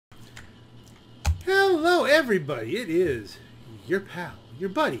Hello everybody, it is your pal, your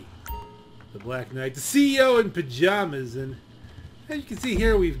buddy, the Black Knight, the CEO in pajamas, and as you can see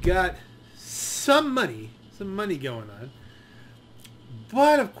here we've got some money going on.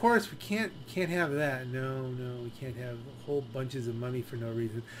 But of course we can't have that. No, we can't have whole bunches of money for no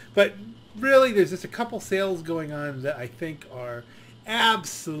reason. But really there's just a couple sales going on that I think are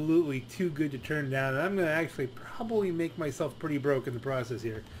absolutely too good to turn down, and I'm going to actually probably make myself pretty broke in the process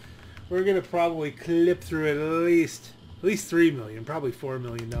here. We're going to probably clip through it at least $3 million, probably $4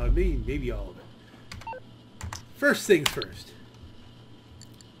 million, maybe all of it. First things first.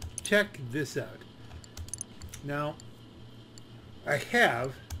 Check this out. Now, I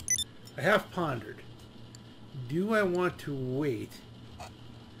have pondered. Do I want to wait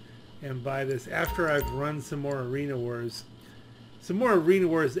and buy this after I've run some more Arena Wars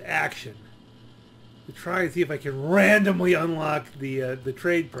action, to try and see if I can randomly unlock the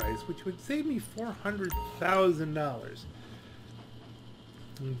trade price, which would save me $400,000.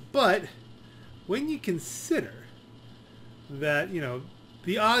 But when you consider that, you know,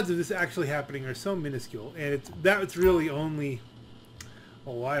 the odds of this actually happening are so minuscule, and it's really only,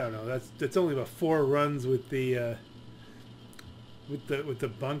 oh, I don't know, that's only about 4 runs with the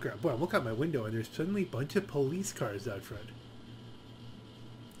bunker. Boy, look out my window and there's suddenly a bunch of police cars out front.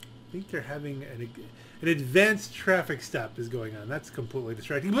 I think they're having an advanced traffic stop is going on. That's completely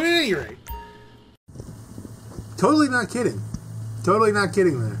distracting. But at any rate, totally not kidding. Totally not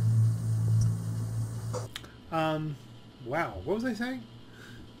kidding there. Wow. What was I saying?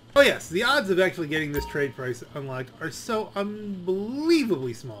 Oh yes, the odds of actually getting this trade price unlocked are so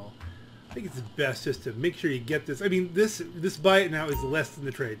unbelievably small. I think it's best just to make sure you get this. I mean, this buy it now is less than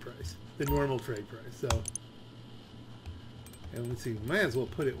the trade price, the normal trade price. So. And let's see, might as well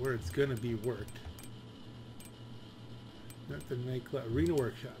put it where it's going to be worked. Not the Nightclub, Arena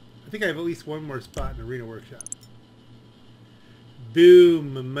Workshop. I think I have at least one more spot in Arena Workshop.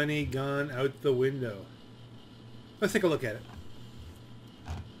 Boom, money gone out the window. Let's take a look at it.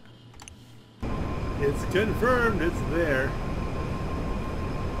 It's confirmed, it's there.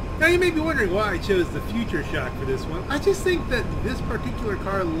 Now you may be wondering why I chose the Future Shock for this one. I just think that this particular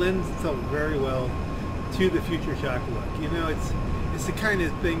car lends itself very well to the Future Shock look. You know, it's the kind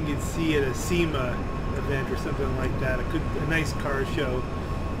of thing you'd see at a SEMA event or something like that. A nice car show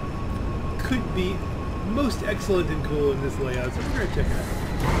could be most excellent and cool in this layout, so we're going to check it out.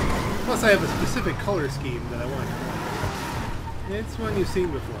 Plus I have a specific color scheme that I want. It's one you've seen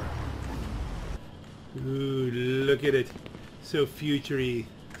before. Ooh, look at it. So futury,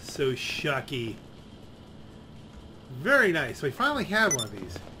 so shocky. Very nice. So I finally have one of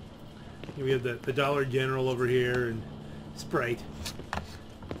these. We have the Dollar General over here and Sprite.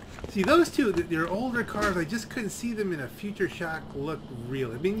 See, those two, they're older cars. I just couldn't see them in a Future Shock look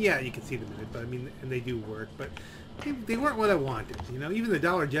real. I mean, yeah, you can see them in it, but I mean, and they do work, but they weren't what I wanted. You know, even the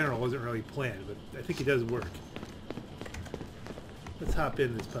Dollar General wasn't really planned, but I think it does work. Let's hop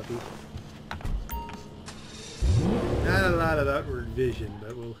in this puppy. Not a lot of outward vision,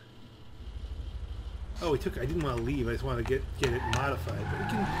 but we'll... Oh, I didn't want to leave. I just want to get it modified. But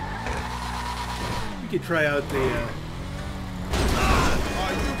we can try out the...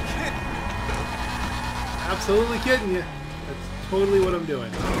 Are you kidding? Absolutely kidding you. That's totally what I'm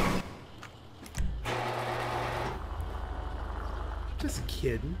doing. Just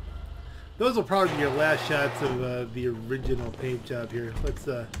kidding. Those will probably be your last shots of the original paint job here.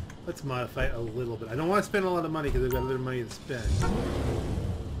 Let's modify it a little bit. I don't want to spend a lot of money because I've got other money to spend.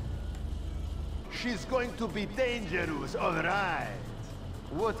 She's going to be dangerous, alright.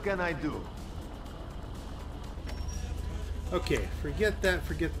 What can I do? Okay, forget that.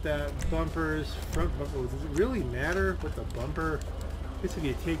 Bumpers, front bumper. Does it really matter what the bumper? I guess if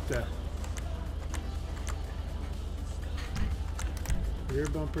you take the rear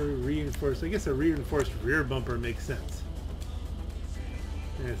bumper, reinforced. I guess a reinforced rear bumper makes sense.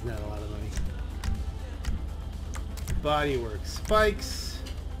 That's not a lot of money. Bodywork, spikes.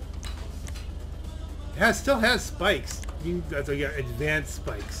 Still has spikes. That's like advanced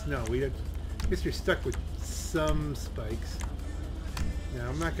spikes. No, I guess you're stuck with some spikes. Now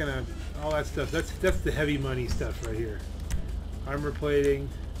I'm not gonna all that stuff. That's the heavy money stuff right here. Armor plating.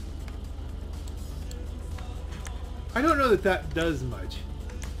 I don't know that does much.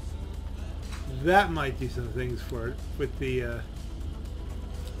 That might do some things for it with the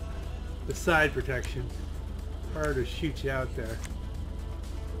side protection. Hard to shoot you out there.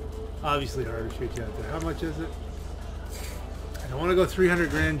 Obviously hard to shoot you out there. How much is it? I don't want to go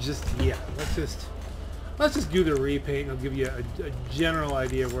 300 grand just yet. Let's just do the repaint and I'll give you a general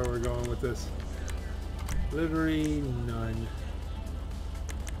idea of where we're going with this. Livery, none.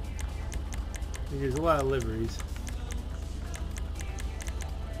 I mean, there's a lot of liveries.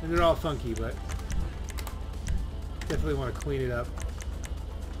 And they're all funky, but definitely want to clean it up.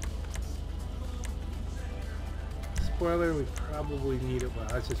 Spoiler, we probably need it. Wow,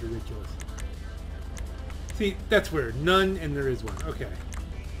 that's just ridiculous. See, that's weird. None and there is one. Okay.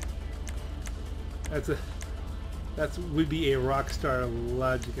 That's would be a Rockstar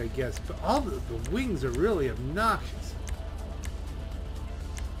logic, I guess. But all the wings are really obnoxious.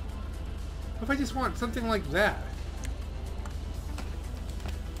 What if I just want something like that?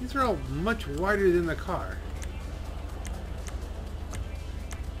 These are all much wider than the car.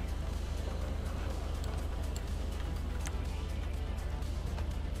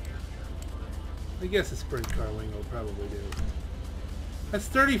 I guess a sprint car wing will probably do. That's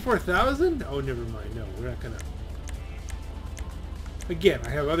 34,000? Oh, never mind. No, we're not gonna. Again, I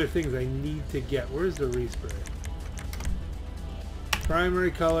have other things I need to get. Where's the respray?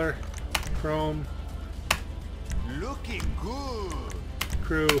 Primary color, chrome. Looking good.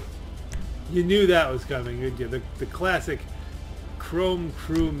 Crew. You knew that was coming, didn't you? The classic chrome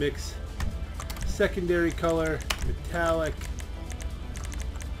crew mix. Secondary color, metallic.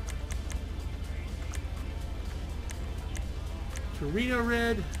 Torino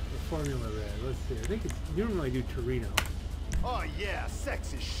red or formula red? Let's see. I think it's normally do Torino. Oh yeah,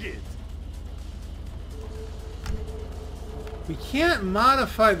 sexy shit. We can't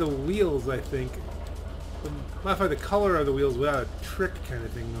modify the wheels, I think. Modify the color of the wheels without a trick kind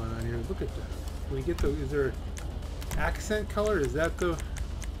of thing going on here. Look at that. Can we get the... Is there accent color? Is that the...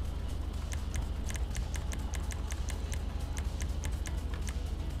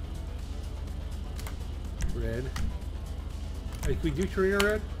 Red. Like, can we do Torino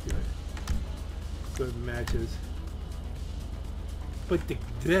red? Good. So it matches. But the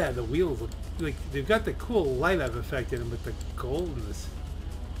wheels look like they've got the cool light up effect in them, but the goldness.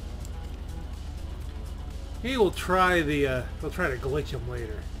 Maybe we'll try the we'll try to glitch them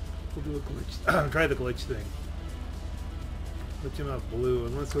later. We'll do a glitch. Try the glitch thing. Glitch them out blue,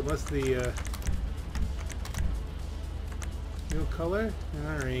 unless the wheel color.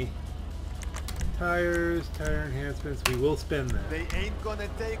 Alright. Tires, tire enhancements. We will spend that. They ain't gonna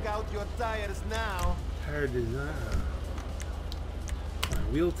take out your tires now. Tire design.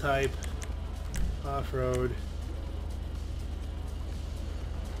 Wheel type. Off-road.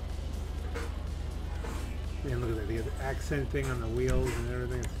 Man, look at that. They got the accent thing on the wheels and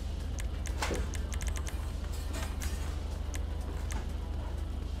everything.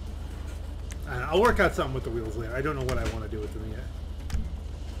 I'll work out something with the wheels later. I don't know what I want to do with them yet.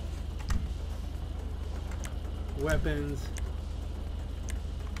 Weapons.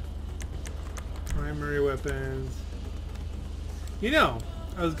 Primary weapons. You know,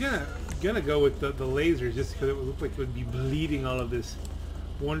 I was gonna go with the lasers just because it would look like it would be bleeding all of this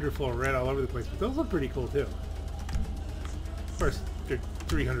wonderful red all over the place. But those look pretty cool too. Of course, they're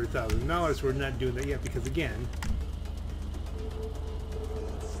 $300,000. We're not doing that yet because again,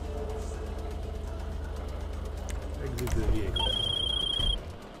 exit the vehicle.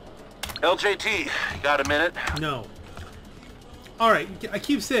 LJT, got a minute? No. All right, I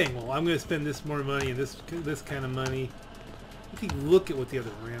keep saying, well, I'm going to spend this more money and this kind of money. You can look at what the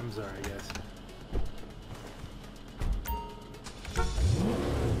other Rams are, I guess.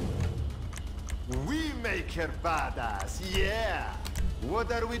 We make her badass, yeah.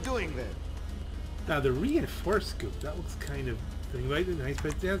 What are we doing then? Now the reinforced scoop, that looks kind of right, nice,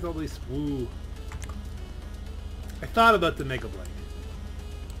 but it has all these woo. I thought about the Mega Blade.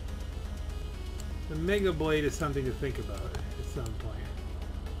 The Mega Blade is something to think about at some point.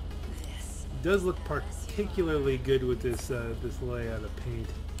 It does look particularly good with this this layout of paint.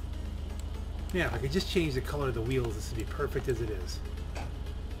 Yeah, if I could just change the color of the wheels, this would be perfect as it is.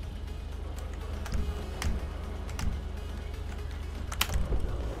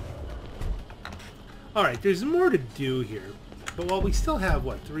 Alright, there's more to do here. But while we still have,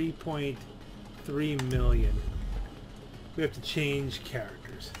 what, 3.3 million, we have to change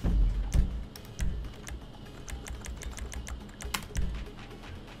characters.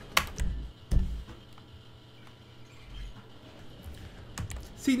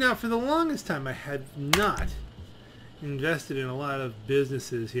 See, now for the longest time I had not invested in a lot of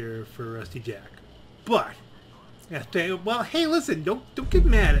businesses here for Rusty Jack. But, well, hey, listen, don't get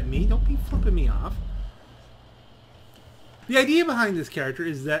mad at me. Don't be flipping me off. The idea behind this character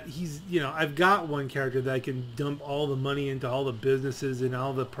is that he's, you know, I've got one character that I can dump all the money into all the businesses and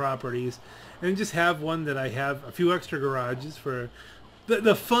all the properties and just have one that I have a few extra garages for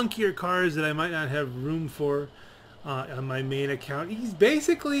the funkier cars that I might not have room for on my main account. He's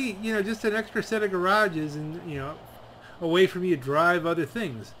basically, you know, just an extra set of garages and, you know, a way for me to drive other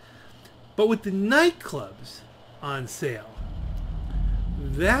things. But with the nightclubs on sale,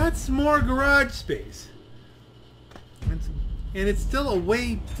 that's more garage space. And it's still a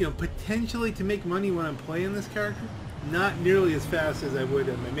way, you know, potentially to make money when I'm playing this character. Not nearly as fast as I would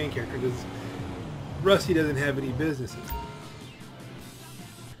on my main character, because Rusty doesn't have any businesses.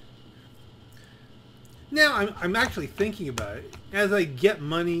 Now, I'm actually thinking about it. As I get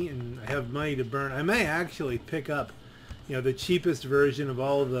money and I have money to burn, I may actually pick up, you know, the cheapest version of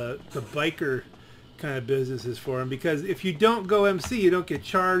all the biker kind of businesses for them. Because if you don't go MC, you don't get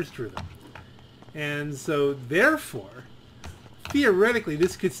charged for them. And so, therefore, theoretically,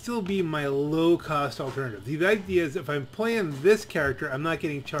 this could still be my low-cost alternative. The idea is if I'm playing this character, I'm not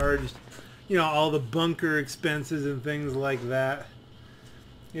getting charged, you know, all the bunker expenses and things like that.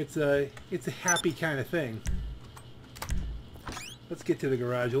 It's a happy kind of thing. Let's get to the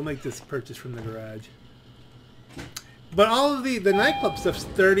garage. We'll make this purchase from the garage. But all of the nightclub stuff's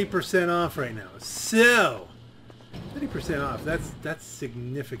 30% off right now. So, 30% off. That's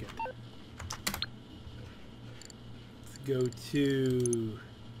significant. Let's go to...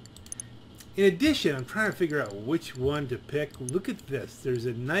 In addition, I'm trying to figure out which one to pick. Look at this. There's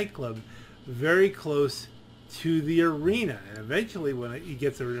a nightclub very close to the arena, and eventually when he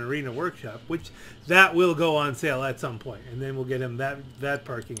gets an arena workshop, which that will go on sale at some point, and then we'll get him that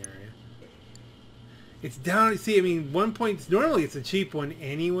parking area. It's down. See, I mean, normally it's a cheap one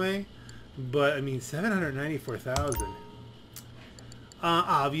anyway, but I mean, 794,000.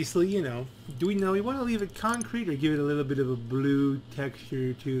 Obviously, you know, do we want to leave it concrete or give it a little bit of a blue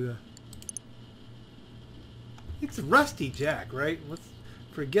texture to the? It's Rusty Jack, right? Let's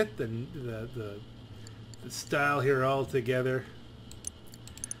forget the style here altogether.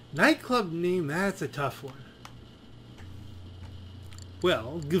 Nightclub name, that's a tough one.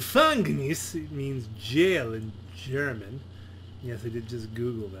 Well, Gefängnis, it means jail in German. Yes, I did just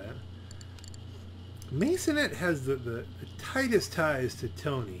Google that. Masonette has the tightest ties to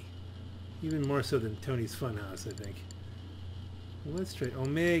Tony. Even more so than Tony's Funhouse, I think. Well, let's try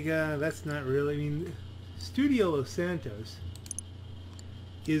Omega. That's not really... I mean, Studio Los Santos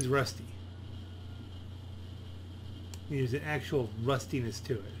is Rusty. There's an actual rustiness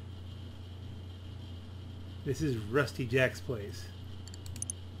to it. This is Rusty Jack's place.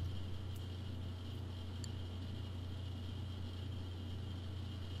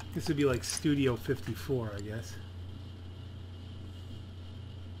 This would be like Studio 54, I guess.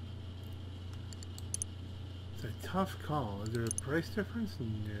 It's a tough call. Is there a price difference?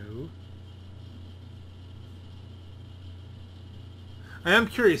 No. I am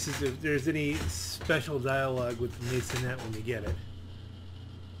curious if there's any special dialogue with Masonette when you get it.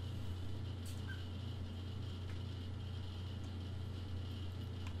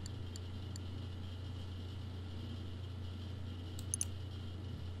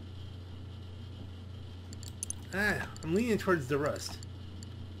 I'm leaning towards the rust.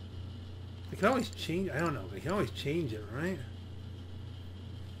 I can always change... I don't know. I can always change it, right?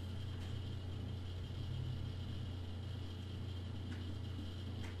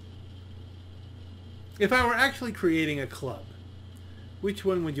 If I were actually creating a club, which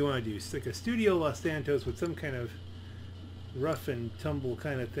one would you want to do? Like a Studio Los Santos with some kind of rough and tumble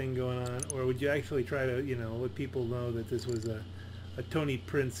kind of thing going on? Or would you actually try to, you know, let people know that this was a Tony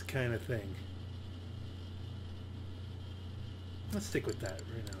Prince kind of thing? Let's stick with that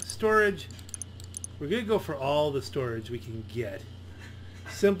right now. Storage. We're going to go for all the storage we can get.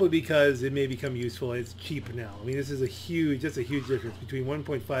 Simply because it may become useful. It's cheap now. I mean, this is that's a huge difference between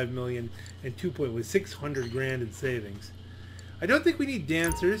 1.5 million and 600 grand in savings. I don't think we need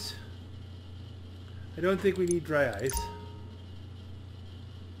dancers. I don't think we need dry ice.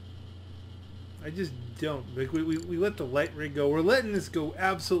 I just don't. Like we let the light rig go. We're letting this go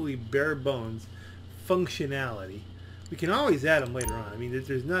absolutely bare bones functionality. We can always add them later on. I mean,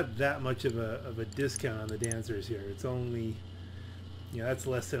 there's not that much of a discount on the dancers here. It's only, you know, that's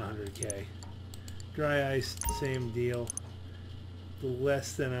less than 100K. Dry ice, same deal.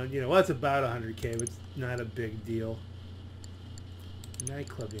 Less than, you know, well, it's about 100K, but it's not a big deal.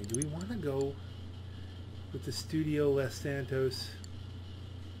 Nightclub name. Do we want to go with the Studio Los Santos?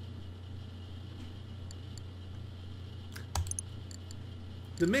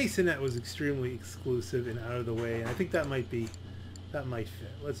 The Masonette was extremely exclusive and out of the way, and I think that might fit.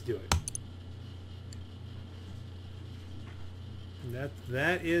 Let's do it. And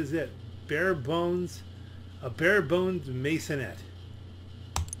that is it. Bare bones, a bare bones Masonette.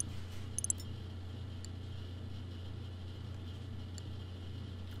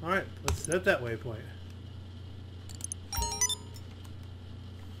 All right, let's set that waypoint.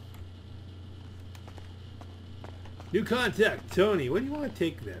 New contact, Tony. What do you want to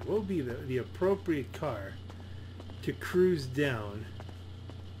take that? What would be the appropriate car to cruise down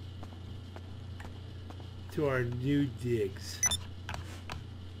to our new digs?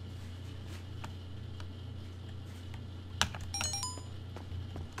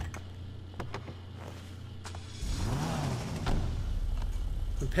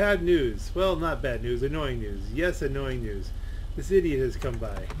 Bad news. Well, not bad news. Annoying news. Yes, annoying news. This idiot has come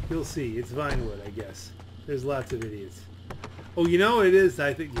by. You'll see. It's Vinewood, I guess. There's lots of idiots. Oh, you know what it is?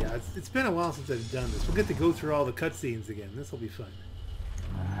 I think, yeah, it's been a while since I've done this. We'll get to go through all the cutscenes again. This will be fun.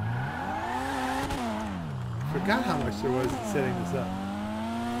 Forgot how much there was in setting this up.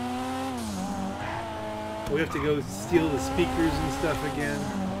 We have to go steal the speakers and stuff again.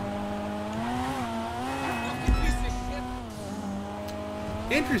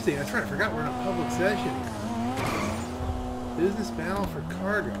 Interesting, that's right, I forgot we're in a public session here. Business panel for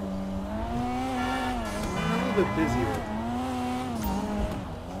cargo. I'm a little bit busy right now.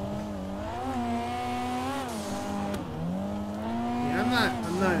 Yeah, I'm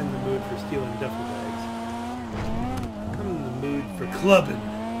not in the mood for stealing duffel bags. I'm in the mood for clubbing.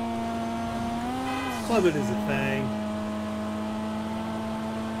 Clubbing is a thing.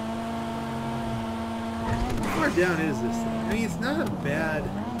 How far down is this thing? I mean, it's not a bad...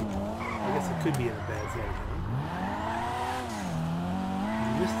 I guess it could be in a bad side. I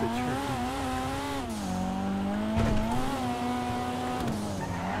missed the turn.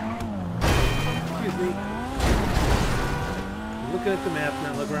 Excuse me. I'm looking at the map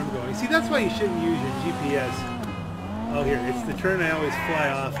now, look where I'm going. See, that's why you shouldn't use your GPS. Oh, here, it's the turn I always fly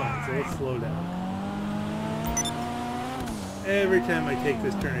off on, so let's slow down. Every time I take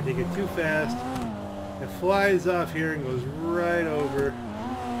this turn, I take it too fast. It flies off here and goes right over.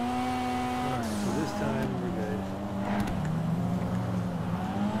 Alright, so this time we're good.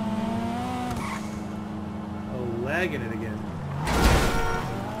 Oh, lagging it again.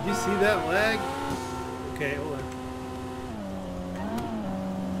 Did you see that lag? Okay, hold on.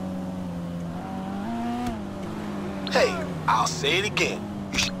 Hey, I'll say it again.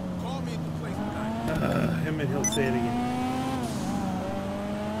 You should Call me at the place tonight. Him and he'll say it again.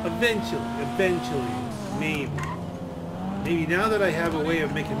 Eventually, maybe. Maybe now that I have a way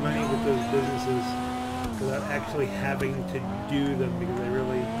of making money with those businesses without actually having to do them, because I'm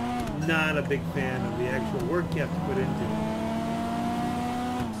really not a big fan of the actual work you have to put into it.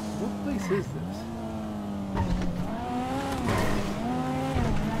 What place is this?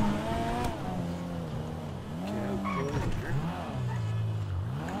 Okay, I'll go in here.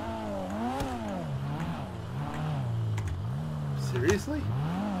 Seriously?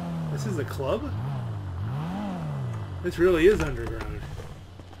 This is a club? This really is underground.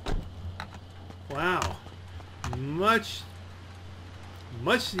 Wow. Much,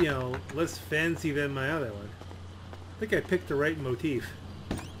 you know, less fancy than my other one. I think I picked the right motif.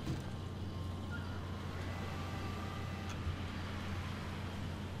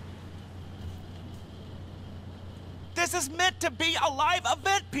 This is meant to be a live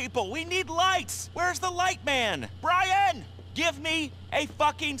event, people! We need lights! Where's the light man? Brian! Give me a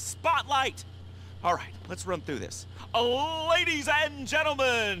fucking spotlight! Alright, let's run through this. Ladies and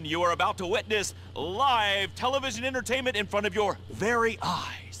gentlemen, you are about to witness live television entertainment in front of your very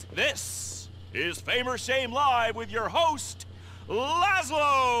eyes. This is Fame or Shame Live with your host,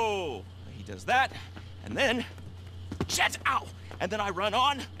 Laszlo! He does that, and then... Shit! Ow! And then I run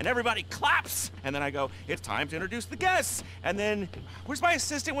on, and everybody claps, and then I go, it's time to introduce the guests. And then, where's my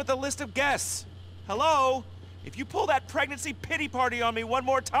assistant with the list of guests? Hello? If you pull that pregnancy pity party on me one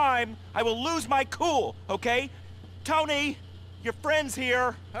more time, I will lose my cool, okay? Tony, your friend's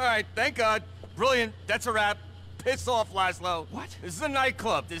here. All right, thank God. Brilliant. That's a wrap. Piss off, Laszlo. What? This is a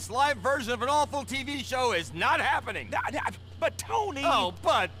nightclub. This live version of an awful TV show is not happening. But Tony... Oh,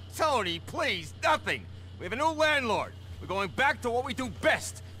 but, Tony, please, nothing. We have a new landlord. We're going back to what we do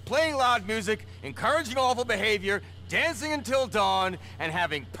best. Playing loud music, encouraging awful behavior, dancing until dawn, and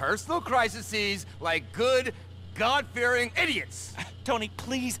having personal crises like good, God-fearing idiots. Tony,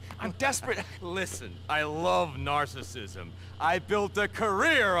 please, I'm desperate. Listen, I love narcissism. I built a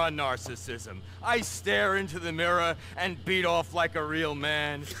career on narcissism. I stare into the mirror and beat off like a real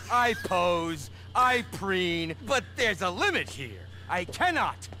man. I pose, I preen, but there's a limit here. I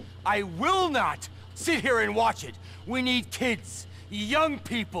cannot, I will not sit here and watch it. We need kids, young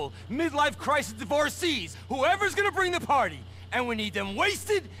people, midlife crisis divorcees, whoever's gonna bring the party. And we need them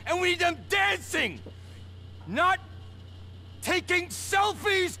wasted, and we need them dancing. Not taking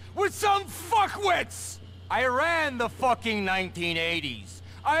selfies with some fuckwits! I ran the fucking 1980s.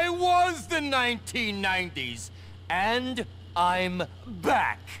 I was the 1990s. And I'm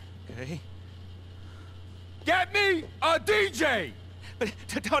back. Okay. Get me a DJ! But,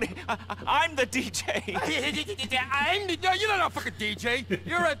 Tony, I'm the DJ. No, you're not a fucking DJ.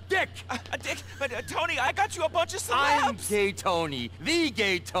 You're a dick. A dick? But, Tony, I got you a bunch of I'm celebs. Gay Tony, the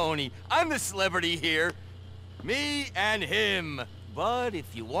Gay Tony. I'm the celebrity here. Me and him. But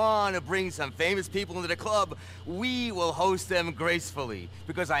if you want to bring some famous people into the club, we will host them gracefully.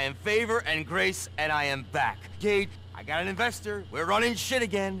 Because I am favor and grace, and I am back. Gay, I got an investor. We're running shit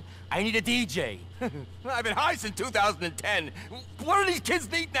again. I need a DJ. I've been high since 2010. What do these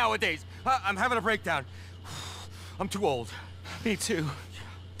kids need nowadays? I'm having a breakdown. I'm too old. Me too.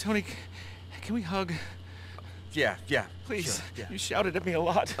 Tony, can we hug? Yeah. Please. Sure, yeah. You shouted at me a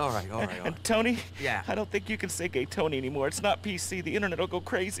lot. All right. And Tony? Yeah. I don't think you can say Gay Tony anymore. It's not PC. The internet will go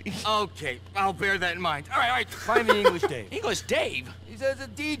crazy. Okay, I'll bear that in mind. All right. Find me English Dave. English Dave? He says a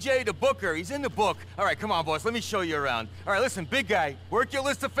DJ to Booker. He's in the book. All right, come on, boss. Let me show you around. All right, listen, big guy. Work your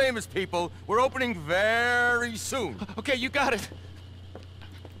list of famous people. We're opening very soon. Okay, you got it.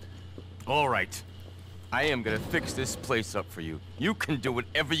 All right. I am gonna fix this place up for you. You can do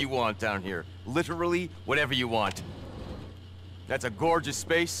whatever you want down here. Literally, whatever you want. That's a gorgeous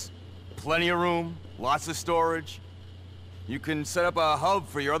space. Plenty of room. Lots of storage. You can set up a hub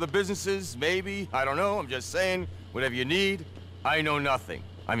for your other businesses, maybe. I don't know. I'm just saying. Whatever you need. I know nothing.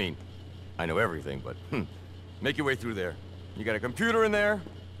 I mean, I know everything, but make your way through there. You got a computer in there.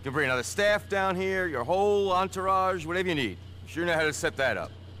 You can bring another staff down here, your whole entourage, whatever you need. You sure know how to set that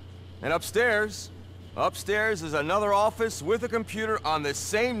up. And upstairs is another office with a computer on the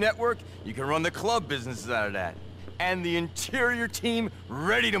same network. You can run the club businesses out of that. And the interior team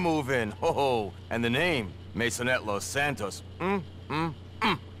ready to move in. Oh, and the name, Masonet Los Santos.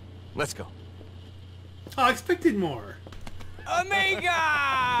 Let's go. Oh, I expected more.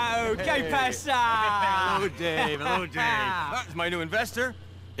 Amigo! Que pasa? Hello, Dave. Hello, Dave. That's my new investor,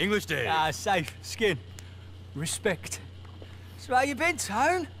 English Dave. Safe skin. Respect. So how you been,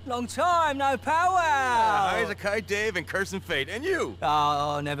 Tone? Long time, no power. High as a kite, Dave, and cursing fate. And you?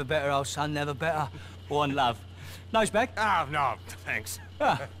 Oh, never better, old son, never better. One love. Nose back? Oh, no, thanks.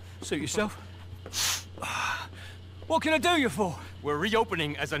 Suit yourself. What can I do you for? We're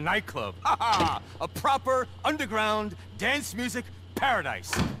reopening as a nightclub. A proper underground dance music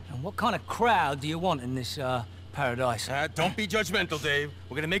paradise. And what kind of crowd do you want in this, paradise? Don't be judgmental, Dave.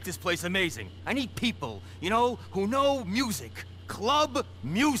 We're gonna make this place amazing. I need people, you know, who know music. Club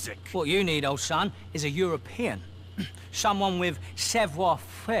music. What you need, old son, is a European. Someone with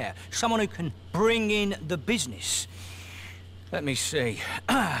savoir-faire. Someone who can bring in the business. Let me see.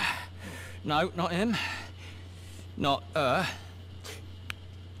 No, not him. Not her.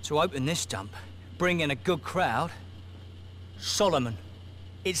 To open this dump, bring in a good crowd. Solomon.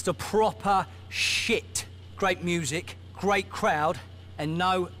 It's the proper shit. Great music, great crowd, and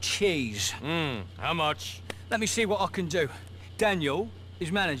no cheese. How much? Let me see what I can do. Daniel,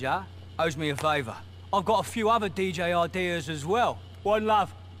 his manager, owes me a favor. I've got a few other DJ ideas as well. One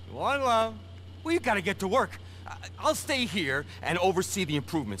love. One love. Well, you gotta get to work. I'll stay here and oversee the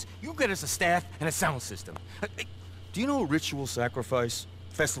improvements. You get us a staff and a sound system. Do you know ritual sacrifice?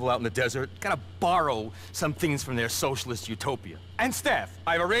 Festival out in the desert? Gotta borrow some things from their socialist utopia. And staff.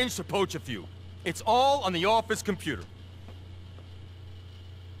 I've arranged to poach a few. It's all on the office computer.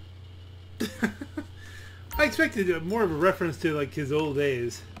 I expected more of a reference to like his old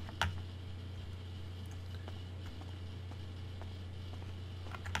days.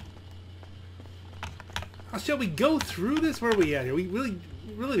 Shall we go through this? Where are we at here? We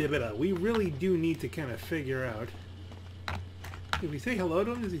really do need to kind of figure out. Did we say hello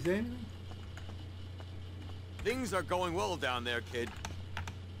to him? Does he say anything? Things are going well down there, kid.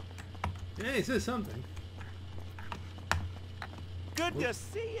 Yeah, he says something. Good to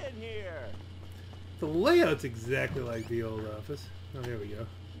see you in here. The layout's exactly like the old office. Oh, there we go.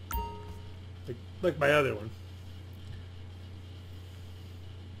 Like my other one.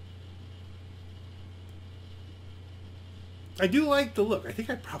 I do like the look. I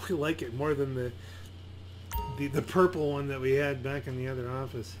think I probably like it more than the purple one that we had back in the other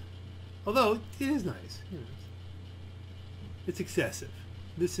office. Although it is nice, you know. It's excessive.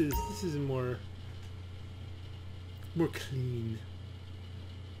 This is more clean.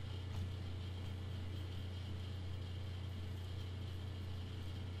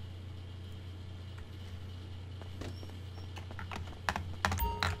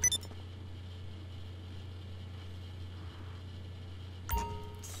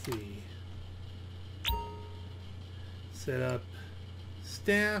 See. Set up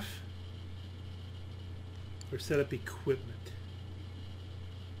staff or set up equipment.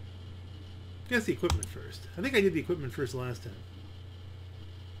 I guess the equipment first. I think I did the equipment first last time.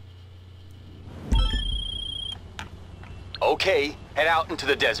 Okay, head out into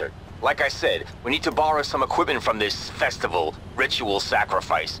the desert. Like I said, we need to borrow some equipment from this festival, ritual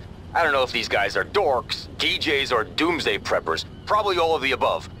sacrifice. I don't know if these guys are dorks, DJs, or doomsday preppers. Probably all of the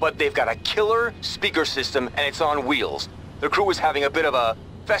above. But they've got a killer speaker system and it's on wheels. The crew is having a bit of a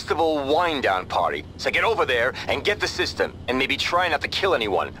festival wind-down party. So get over there and get the system. And maybe try not to kill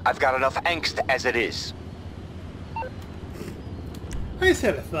anyone. I've got enough angst as it is. I just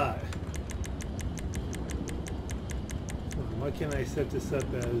had a thought. What can I set this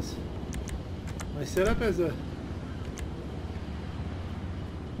up as? Can I set up as a...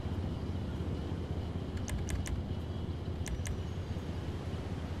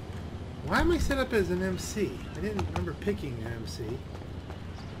 Why am I set up as an MC? I didn't remember picking an MC.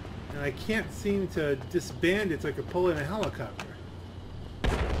 And I can't seem to disband it so I could pull in a helicopter.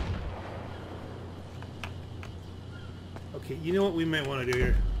 Okay, you know what we might want to do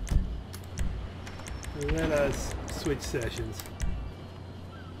here? Let us switch sessions.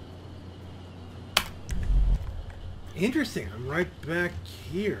 Interesting, I'm right back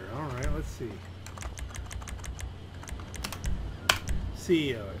here. Alright, let's see.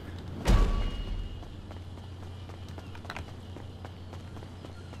 CEO.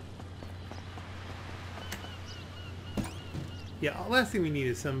 Yeah, last thing we need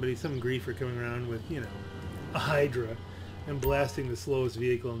is some griefer coming around with, you know, a Hydra and blasting the slowest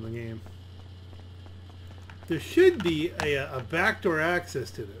vehicle in the game. There should be a backdoor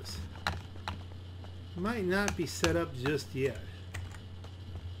access to this. Might not be set up just yet.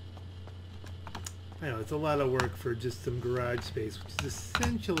 I know, it's a lot of work for just some garage space, which is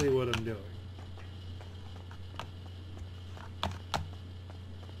essentially what I'm doing.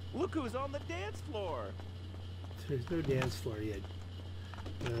 Look who's on the dance floor. There's no dance floor yet,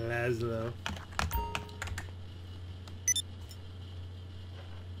 Laszlo.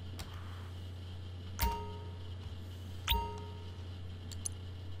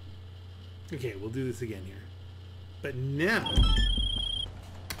 Okay, we'll do this again here. But now...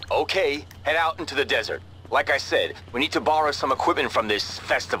 Okay, head out into the desert. Like I said, we need to borrow some equipment from this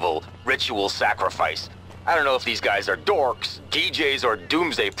festival, ritual sacrifice. I don't know if these guys are dorks, DJs, or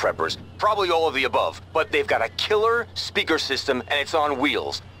doomsday preppers. Probably all of the above. But they've got a killer speaker system and it's on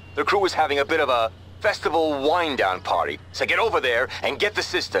wheels. The crew is having a bit of a festival wind-down party. So get over there and get the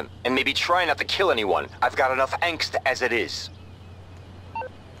system. And maybe try not to kill anyone. I've got enough angst as it is.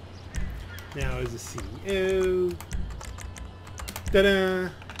 Now as a CEO. Ta-da!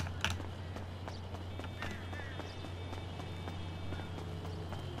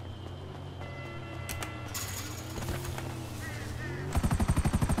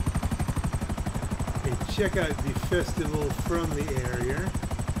 Okay, check out the festival from the area.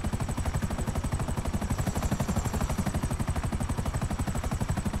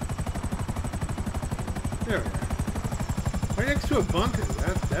 There we are. Right next to a bunker.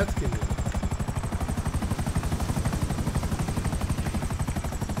 That's convenient.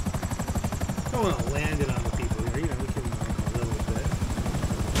 Don't want to land it on the people here, you know, we can land a little bit.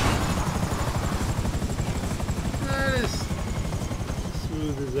 Not as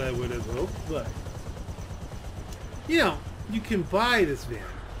smooth as I would have hoped, but you know, you can buy this van.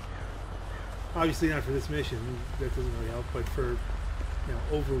 Obviously not for this mission, that doesn't really help, but for, you know,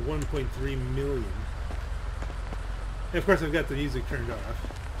 over 1.3 million. And of course I've got the music turned off.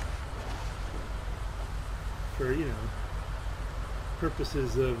 For, you know,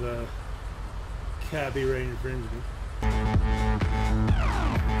 purposes of copyright infringement.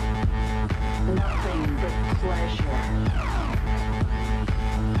 Nothing but pleasure.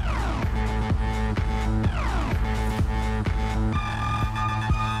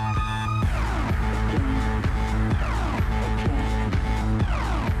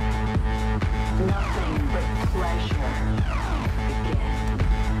 Nothing but pleasure. Again.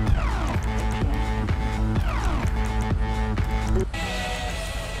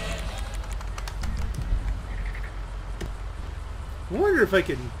 I wonder if I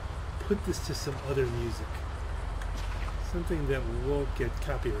can put this to some other music. Something that won't get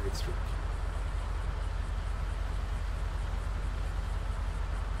copyright struck.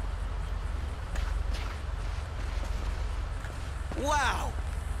 Wow!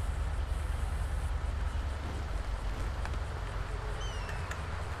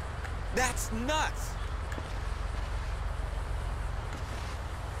 That's nuts!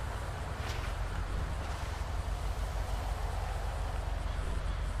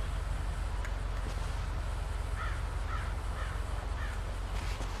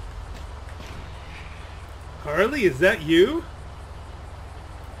 Harley, is that you?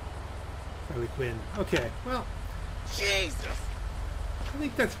 Harley Quinn. Okay, well, Jesus! I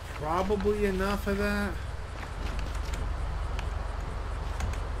think that's probably enough of that.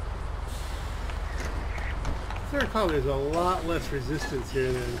 As I recall, there's a lot less resistance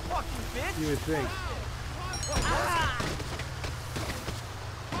here than you would think.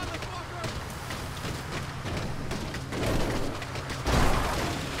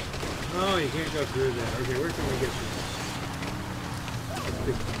 Oh, you can't go through there. Okay, where can we get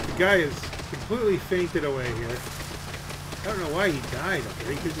you? The guy is completely fainted away here. I don't know why he died up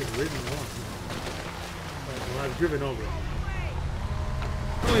there. He could have just ridden along. Well, I've driven over him.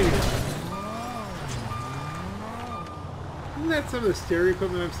 Oh, maybe not. Isn't that some of the stereo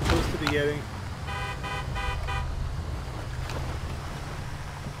equipment I'm supposed to be getting?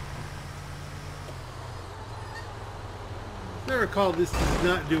 As I recall, this does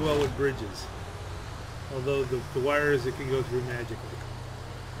not do well with bridges. Although the wires it can go through magically.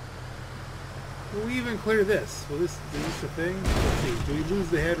 Will we even clear this? Will this is this a thing? Let's see. Do we lose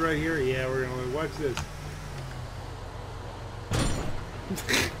the head right here? Yeah, we're gonna watch this.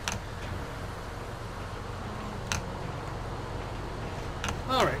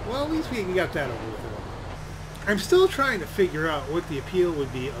 Alright, well at least we got that over with. I'm still trying to figure out what the appeal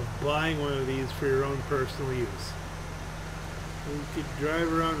would be of buying one of these for your own personal use. You could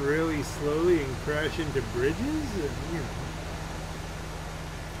drive around really slowly and crash into bridges and, you know,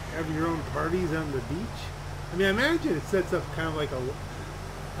 have your own parties on the beach. I mean, I imagine it sets up kind of like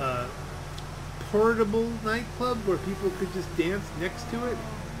a portable nightclub where people could just dance next to it.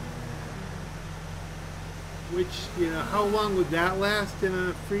 Which, you know, how long would that last in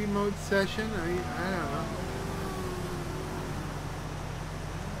a free mode session? I don't know.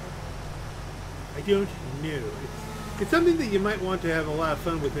 I don't know. It's something that you might want to have a lot of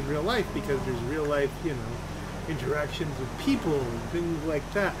fun with in real life because there's real life, you know, interactions with people and things like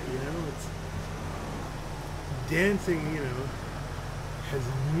that, you know. It's dancing, you know, has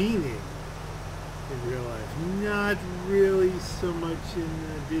meaning in real life, not really so much in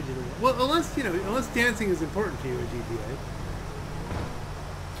digital. Well, unless, you know, unless dancing is important to you at GTA.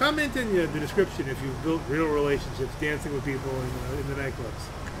 Comment in the description if you've built real relationships dancing with people in the nightclubs.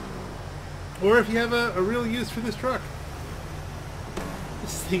 Or if you have a real use for this truck.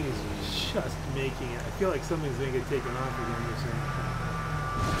 This thing is just making it. I feel like something's going to get taken off again or something.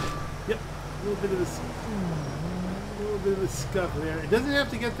 Yep, a little bit of a scuff there. It doesn't have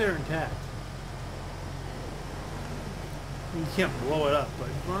to get there intact. You can't blow it up, but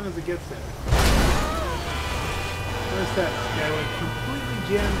as long as it gets there. Notice that guy went completely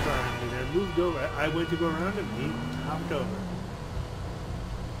jammed behind me there, moved over. I went to go around him, he hopped over.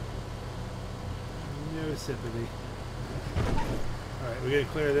 No sympathy. Alright, we're going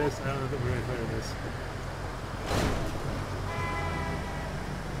to clear this. I don't know if we're going to clear this.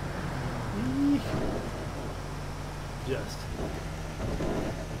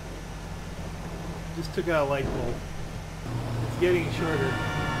 Just took out a light bulb. It's getting shorter.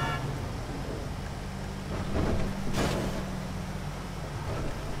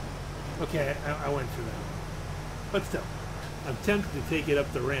 Okay, I went for that. But still, I'm tempted to take it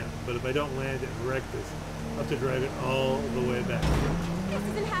up the ramp, but if I don't land it and wreck this, I'll have to drive it all the way back. This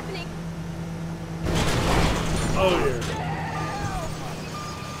isn't happening. Oh dear.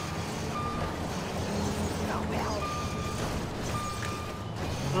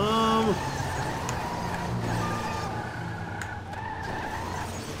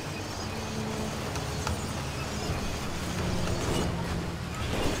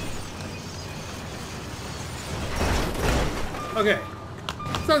 Okay.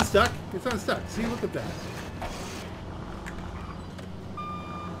 It's unstuck. It's unstuck. See, look at that.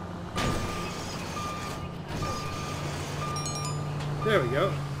 There we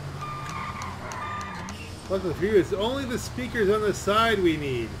go. Luckily for you, it's only the speakers on the side we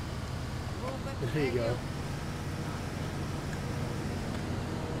need. There you go.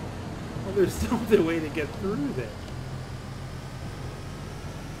 Well, there's no other way to get through there.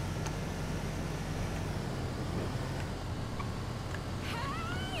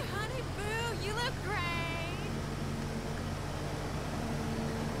 Hey, honey boo, you look great.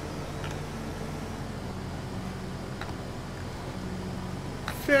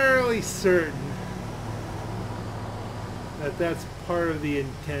 Fairly certain that that's part of the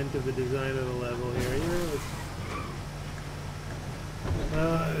intent of the design of the level here. You know, it's...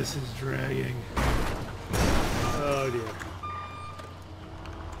 this is dragging. Oh dear.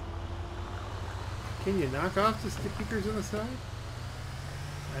 Can you knock off the speakers on the side?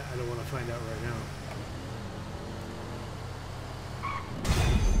 I don't want to find out right now.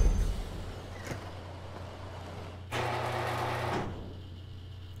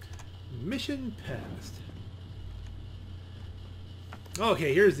 Mission passed.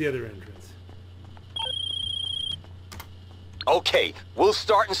 Okay, here's the other entrance. Okay, we'll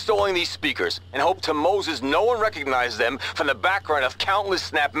start installing these speakers and hope to Moses no one recognizes them from the background of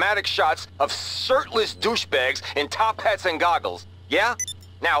countless snapmatic shots of shirtless douchebags in top hats and goggles. Yeah?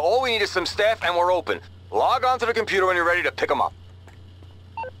 Now, all we need is some staff and we're open. Log on to the computer when you're ready to pick them up.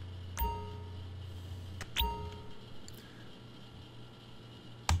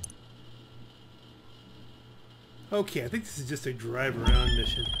 Okay, I think this is just a drive around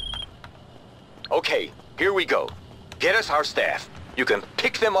mission. Okay, here we go. Get us our staff. You can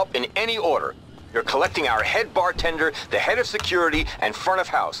pick them up in any order. You're collecting our head bartender, the head of security, and front of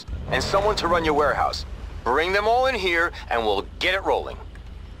house, and someone to run your warehouse. Bring them all in here, and we'll get it rolling.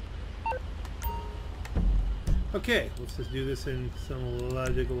 Okay, let's just do this in some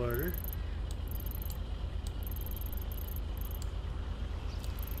logical order.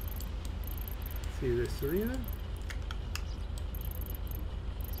 Let's see, there's 3 of them.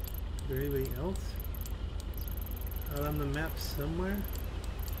 Is there anybody else out on the map somewhere?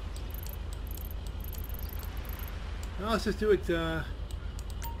 No, let's just do it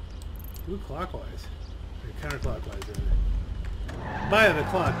clockwise. Or counterclockwise, rather. By the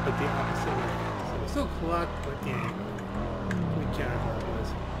clock, but the opposite way. So it's still clock, but yeah, we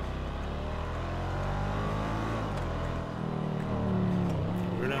counterclockwise.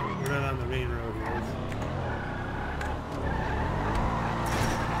 We're not on the main road here.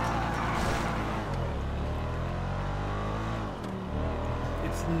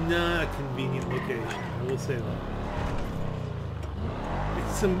 It's not a convenient location, I will say that.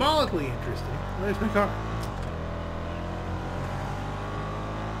 It's symbolically interesting. Where's my car?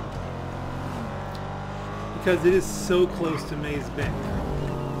 Because it is so close to Maze Bank.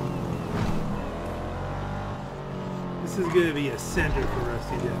 This is going to be a center for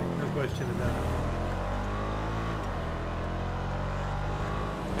Rusty Jack, no question about it.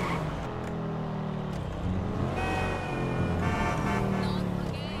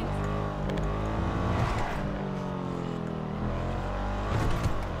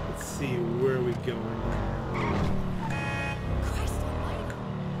 Let's see, where are we going?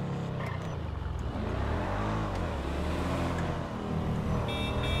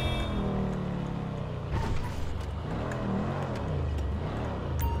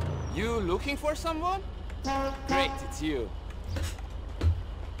 You looking for someone? Great, it's you.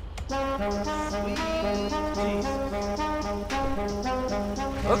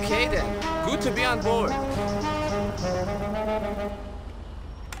 Okay then, good to be on board.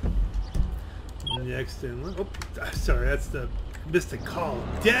 Next in line. Oh, sorry, that's the missed a call.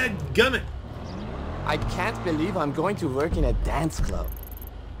 Dadgummit! I can't believe I'm going to work in a dance club.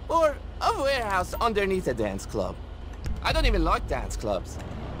 Or a warehouse underneath a dance club. I don't even like dance clubs.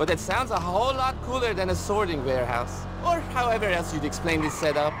 But it sounds a whole lot cooler than a sorting warehouse. Or however else you'd explain this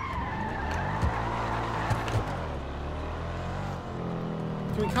setup.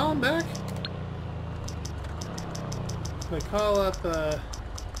 Can we call him back? Can I call up,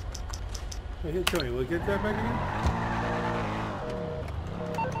 Wait, tell me, will we get that back again?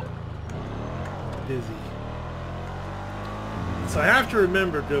 Busy. So I have to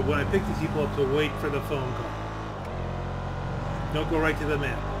remember to, when I pick these people up, to wait for the phone call. Don't go right to the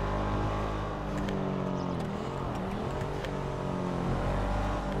map.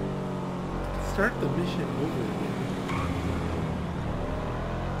 Start the mission over again.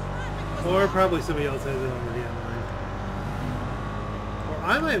 Or probably somebody else has it already online. Or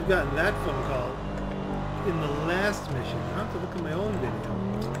I might have gotten that phone call in the last mission. I'll have to look at my own video.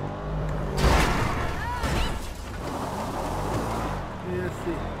 Yeah, it's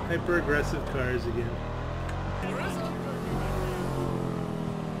the hyper-aggressive cars again.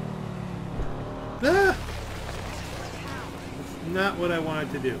 Ah! That's not what I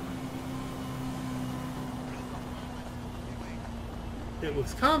wanted to do. It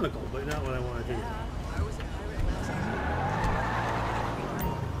was comical, but not what I wanted to do.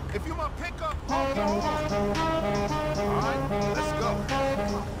 If you want pickup, hold on. Alright, let's go.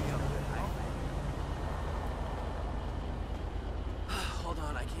 Hold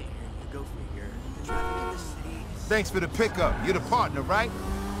on, I can't hear you. Go figure. The traffic in the city. Thanks for the pickup. You're the partner, right?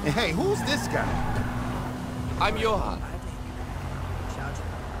 And hey, who's this guy? I'm Johan.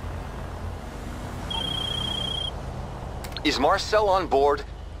 Is Marcel on board?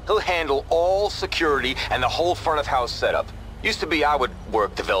 He'll handle all security and the whole front of house setup. Used to be I would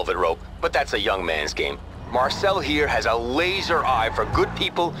work the velvet rope, but that's a young man's game. Marcel here has a laser eye for good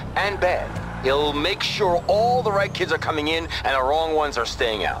people and bad. He'll make sure all the right kids are coming in and the wrong ones are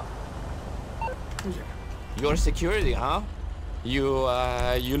staying out. Your security, huh? You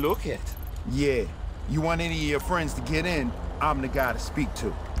look it. Yeah. You want any of your friends to get in, I'm the guy to speak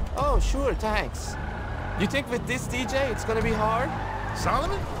to. Oh, sure, thanks. You think with this DJ, it's gonna be hard?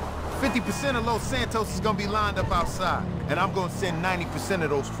 Solomon? 50% of Los Santos is gonna be lined up outside, and I'm gonna send 90% of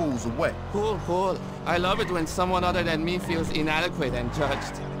those fools away. Cool, cool. I love it when someone other than me feels inadequate and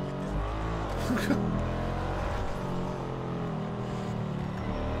judged.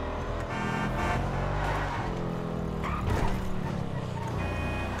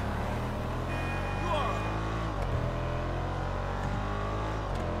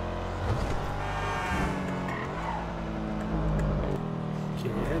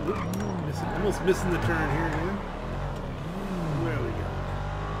 Almost missing the turn here, man. Where we go?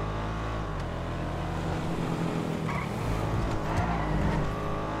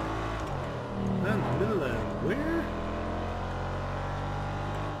 In the middle of where?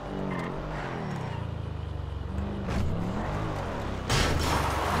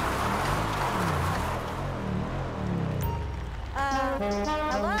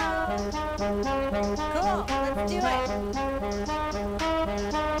 Hello? Cool, let's do it.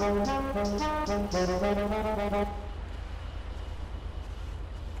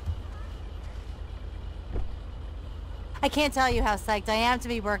 I can't tell you how psyched I am to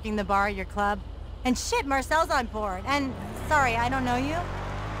be working the bar at your club. And shit, Marcel's on board. And sorry, I don't know you.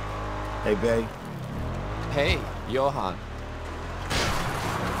 Hey, babe. Hey, Johan.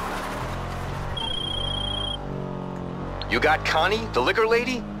 You got Connie, the liquor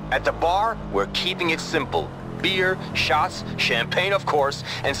lady? At the bar, we're keeping it simple. Beer, shots, champagne of course,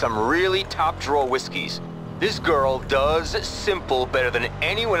 and some really top-drawer whiskeys. This girl does simple better than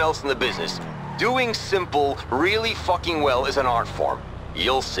anyone else in the business. Doing simple really fucking well is an art form.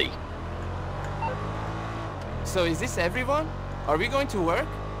 You'll see. So is this everyone? Are we going to work?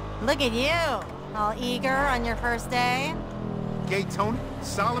 Look at you, all eager on your first day. Gay Tony,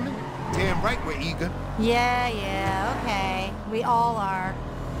 Solomon, damn right we're eager. Yeah, okay. We all are.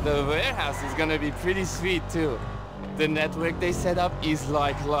 The warehouse is gonna be pretty sweet too. The network they set up is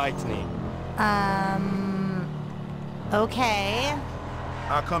like lightning. Okay.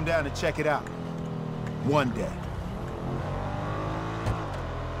 I'll come down and check it out. One day.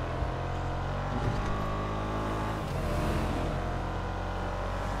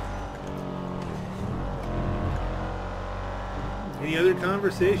 Any other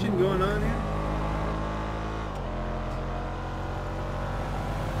conversation going on here?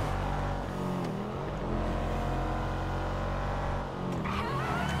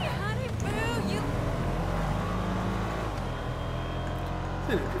 Honey boo, you...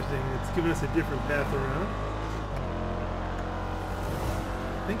 It's interesting. It's giving us a different path around.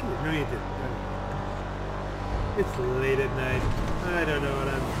 I think it... No, you didn't. It's late at night. I don't know what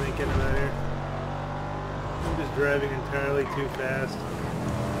I'm thinking about here. I'm just driving entirely too fast.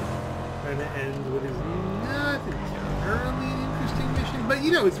 Trying to end what is not entirely interesting mission, but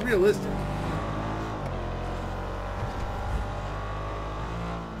you know, it's realistic.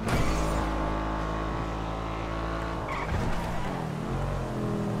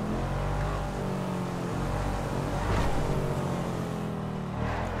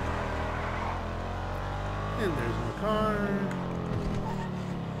 And there's my car.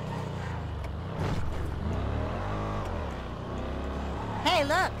 Hey,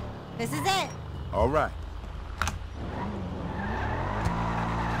 look. This is it. All right.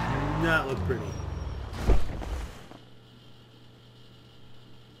 Not look pretty.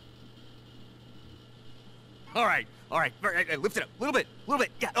 All right, lift it up, a little bit,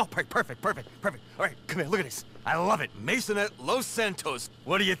 yeah, oh, perfect. All right, come here, look at this. I love it, Masonette Los Santos.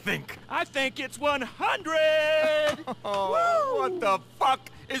 What do you think? I think it's 100! Oh, what the fuck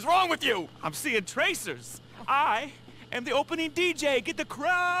is wrong with you? I'm seeing tracers. I am the opening DJ. Get the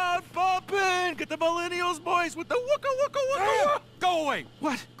crowd bumping. Get the millennials boys with the wooka. Go away.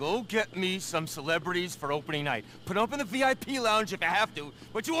 What? Go get me some celebrities for opening night. Put them up in the VIP lounge if you have to,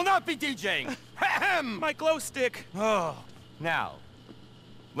 but you will not be DJing. Ahem. My glow stick. Oh, now,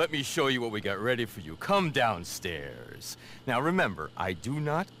 let me show you what we got ready for you. Come downstairs. Now remember, I do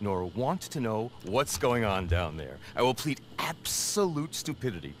not nor want to know what's going on down there. I will plead absolute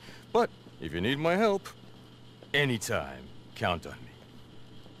stupidity. But if you need my help, anytime, count on me.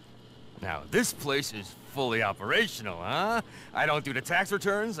 Now, this place is fully operational, huh? I don't do the tax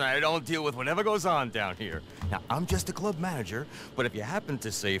returns, and I don't deal with whatever goes on down here. Now, I'm just a club manager, but if you happen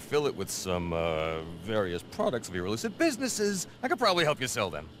to, say, fill it with some, various products of your illicit businesses, I could probably help you sell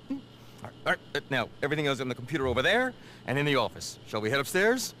them. All right, now, everything else on the computer over there, and in the office. Shall we head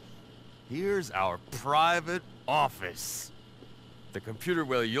upstairs? Here's our private office. The computer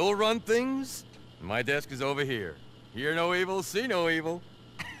where you'll run things, my desk is over here. Hear no evil, see no evil.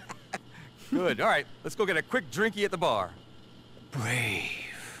 Good, all right, let's go get a quick drinky at the bar.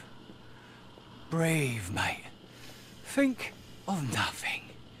 Brave. breathe, mate. Think of nothing.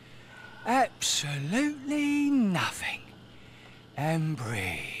 Absolutely nothing. And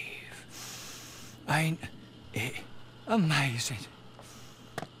breathe. Ain't it amazing?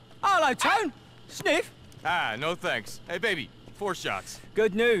 Hello, Tone. Sniff. Ah, no thanks. Hey, baby, 4 shots.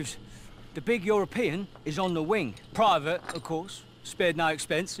 Good news. The big European is on the wing. Private, of course. Spared no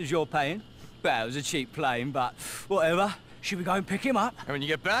expense, as you're paying. Well, it was a cheap plane, but whatever. Should we go and pick him up? And when you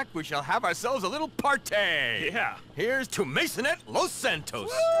get back, we shall have ourselves a little party. Yeah. Here's to Masonet Los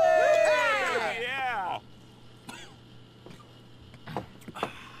Santos. Yeah!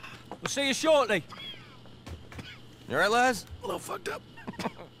 We'll see you shortly. You all right, lads? A little fucked up.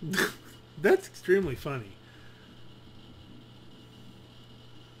 That's extremely funny.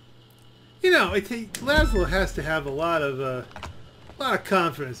 You know, Laszlo has to have a lot of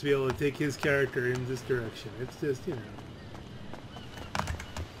confidence to be able to take his character in this direction. It's just, you know.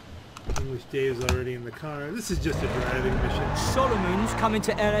 English Dave's already in the car. This is just a driving mission. Solomon's coming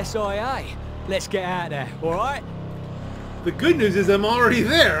to LSIA. Let's get out there, all right? The good news is I'm already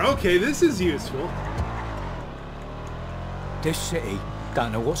there. Okay, this is useful. This city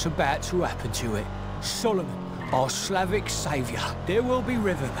don't know what's about to happen to it. Solomon, our Slavic saviour. There will be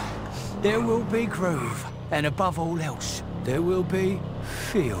rhythm. There will be groove. And above all else, there will be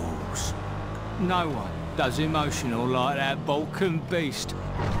feels. No one does emotional like that Balkan beast.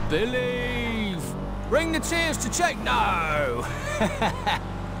 Believe! Bring the tears to check. No!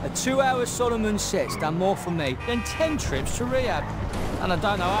 A 2-hour Solomon set's done more for me than 10 trips to rehab. And I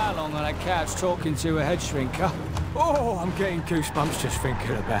don't know how long on a couch talking to a head shrinker. Oh, I'm getting goosebumps just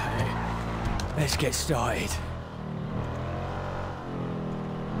thinking about it. Let's get started.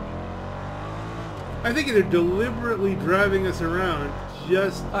 I think they're deliberately driving us around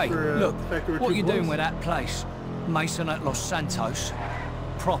just Hey, for look, the fact that we're what too you close. doing with that place? Mason at Los Santos.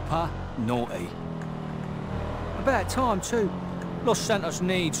 Proper naughty. About time, too. Los Santos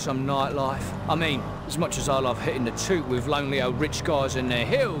needs some nightlife. I mean, as much as I love hitting the toot with lonely old rich guys in their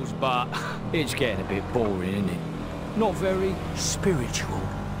hills, but it's getting a bit boring, isn't it? Not very spiritual.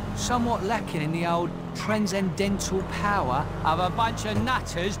 Somewhat lacking in the old transcendental power of a bunch of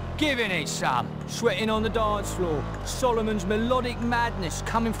nutters giving it some. Sweating on the dance floor. Solomon's melodic madness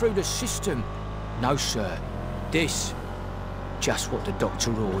coming through the system. No, sir. This, just what the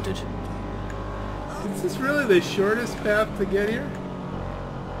doctor ordered. Is this really the shortest path to get here?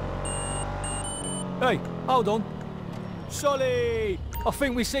 Hey, hold on. Solly! I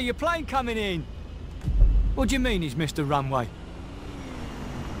think we see your plane coming in. What do you mean he's missed the runway?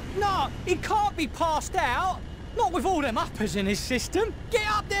 No, he can't be passed out. Not with all them uppers in his system. Get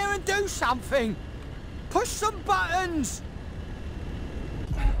up there and do something. Push some buttons.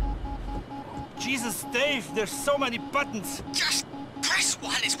 Jesus, Dave, there's so many buttons. Just press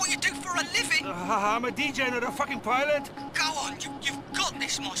one. It's what you do for a living. I'm a DJ, not a fucking pilot. Go on, you've got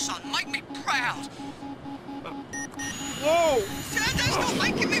this, my son. Make me proud. Whoa! That's not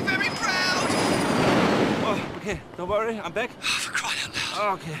making me very proud. Oh, okay, don't worry, I'm back. Oh, for crying out loud.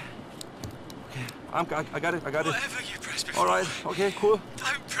 Oh, okay. Okay, I got it. Whatever you press before. All right, okay, cool.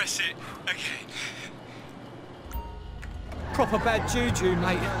 Don't press it again. Proper bad juju,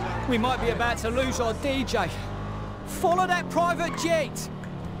 mate. We might be about to lose our DJ. Follow that private jet.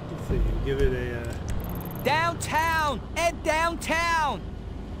 Let's see, give it a... Downtown! Head downtown!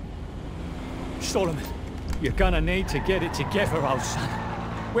 Solomon, you're gonna need to get it together, old son.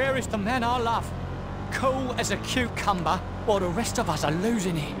 Where is the man I love? Cool as a cucumber, while the rest of us are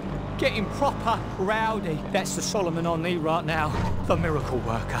losing it. Getting proper rowdy. That's the Solomon I need right now. The miracle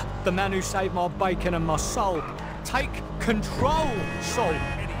worker. The man who saved my bacon and my soul. Take control, Sol.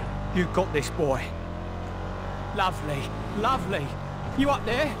 You got this, boy. Lovely, lovely. You up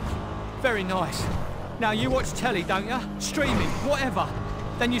there? Very nice. Now you watch telly, don't you? Streaming, whatever.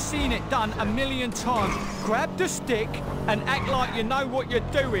 Then you've seen it done a million times. Grab the stick and act like you know what you're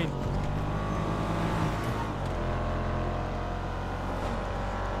doing.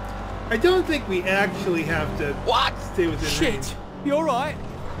 I don't think we actually have to stay within range. Shit! You all right?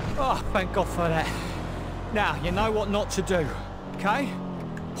 Oh, thank God for that. Now, you know what not to do, okay?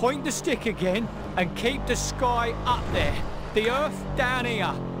 Point the stick again and keep the sky up there. The earth down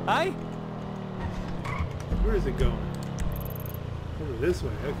here, eh? Where is it going? Over this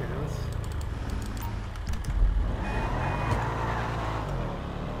way. Okay, let's...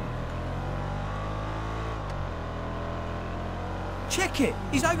 Check it.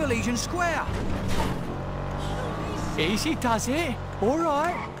 He's over Legion Square. Easy does it. All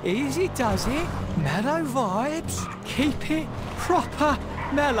right. Easy does it. Mellow vibes. Keep it proper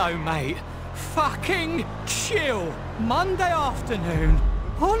mellow, mate. Fucking chill. Monday afternoon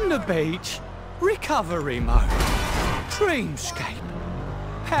on the beach recovery mode, dreamscape,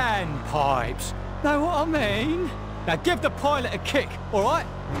 panpipes. Know what I mean? Now give the pilot a kick, all right?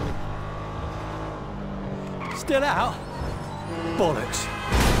 Still out? Bollocks.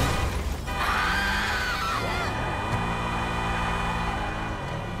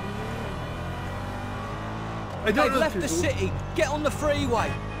 They've left the city. Get on the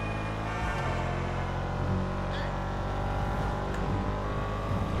freeway.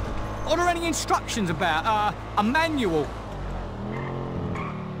 Are there any instructions about a manual?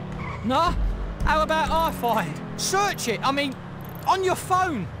 No? How about I find? Search it. I mean, on your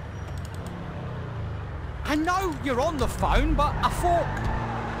phone. I know you're on the phone, but I thought...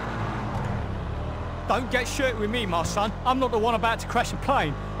 Don't get shirty with me, my son. I'm not the one about to crash a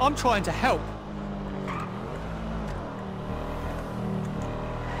plane. I'm trying to help.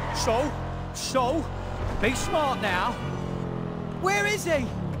 So, be smart now. Where is he?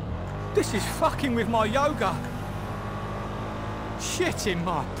 This is fucking with my yoga. Shit in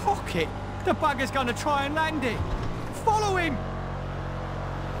my pocket. The bugger's gonna try and land it. Follow him!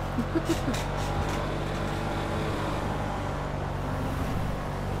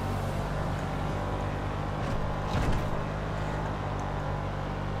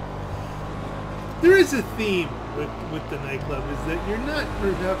 There is a theme with the nightclub, is that you're not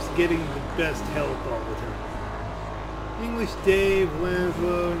perhaps getting the best help all the time. English Dave,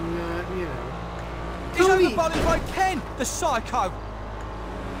 Laszlo, not, you know. He's overbowling by Ken, the psycho!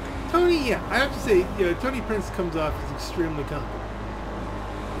 Tony, yeah, I have to say, you know, Tony Prince comes off as extremely competent.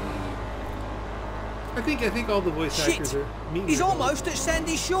 I think all the voice actors are meeting. He's almost at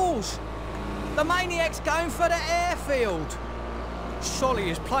Sandy Shores. The maniac's going for the airfield. Solly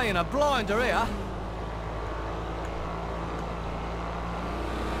is playing a blinder here.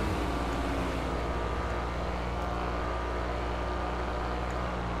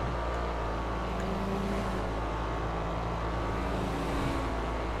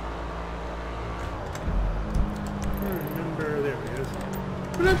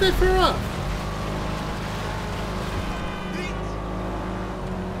 We're not that far off.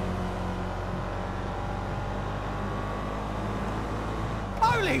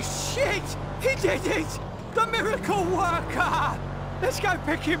 Holy shit! He did it! The miracle worker! Let's go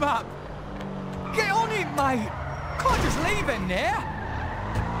pick him up. Get on it, mate. Can't just leave him there.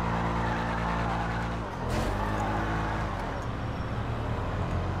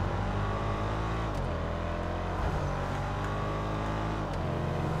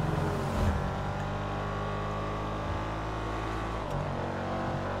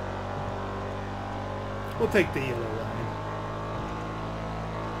 We'll take the yellow line.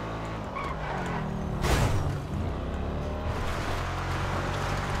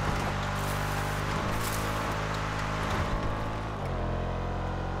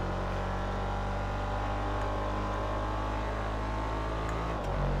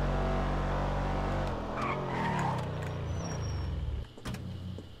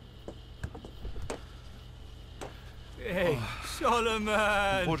 Hey,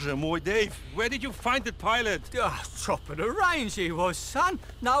 Solomon! Bоже moj, Dave, where did you find that pilot? Top of the range he was, son.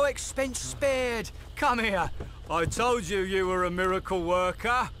 No expense spared. Come here. I told you you were a miracle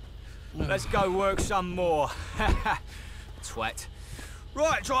worker. Let's go work some more. Twat.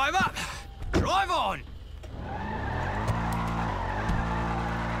 Right, driver. Drive on.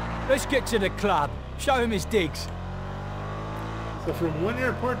 Let's get to the club. Show him his digs. So from one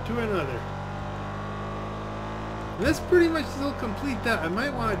airport to another. And that's pretty much still complete that. I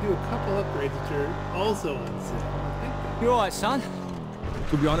might want to do a couple upgrades which are also on sale. You alright, son?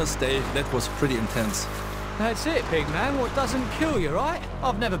 To be honest, Dave, that was pretty intense. That's it, big man. What doesn't kill you, right?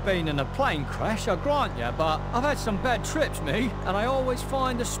 I've never been in a plane crash, I grant you, but I've had some bad trips, me, and I always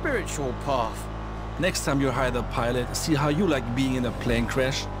find a spiritual path. Next time you hire the pilot, see how you like being in a plane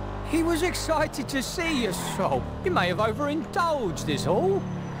crash. He was excited to see you, Sol. You may have overindulged, is all.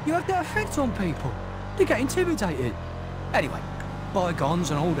 You have that effect on people. They get intimidated. Anyway,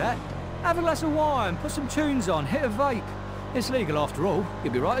 bygones and all that. Have a glass of wine, put some tunes on, hit a vape. It's legal after all.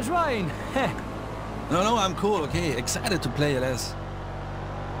 You'll be right as rain. No, I'm cool, okay? Excited to play LS.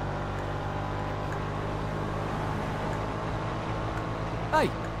 Hey,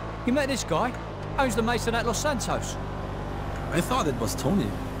 you met this guy? Owns the Mason at Los Santos. I thought it was Tony.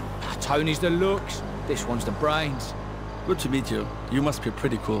 Tony's the looks. This one's the brains. Good to meet you. You must be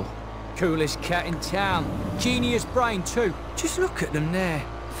pretty cool. Coolest cat in town. Genius brain, too. Just look at them there,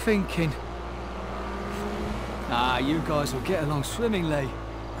 thinking. You guys will get along swimmingly.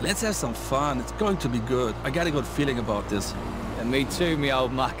 Let's have some fun. It's going to be good. I got a good feeling about this. And me too, me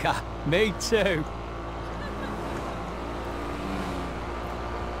old mucker. Me too.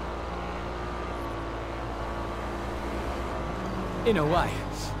 In a way,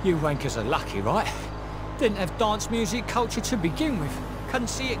 you wankers are lucky, right? Didn't have dance music culture to begin with. Couldn't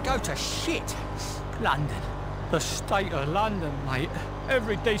see it go to shit. London. The state of London, mate.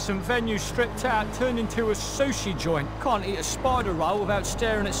 Every decent venue stripped out, turned into a sushi joint. Can't eat a spider roll without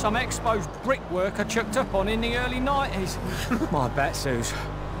staring at some exposed brickwork I chucked up on in the early 90s. My batsus.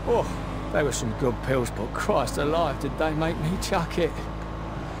 Oh, they were some good pills, but Christ alive, did they make me chuck it.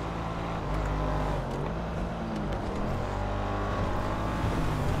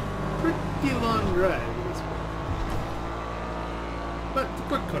 Pretty long drive this one. But it's a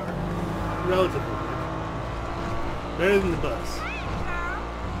quick car. Relatively quick. Better than the bus.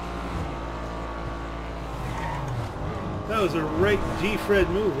 That was a right G-Fred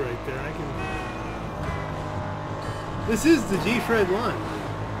move right there. This is the G-Fred line.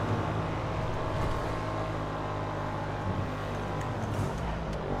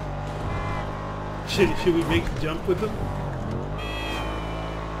 Should we make the jump with them?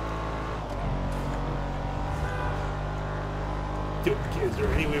 Is there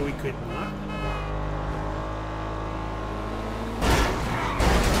any way we could not?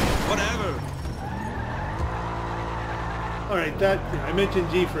 Whatever. Alright, that, I mentioned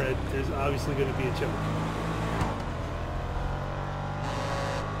G-Fred. There's obviously going to be a choke.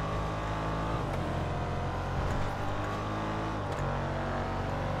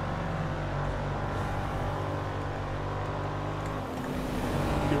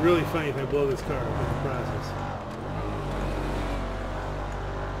 It'd be really funny if I blow this car up in the process.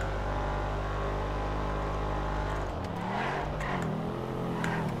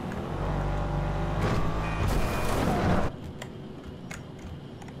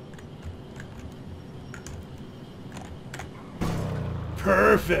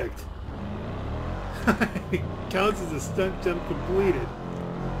 Perfect! Counts as a stunt jump completed.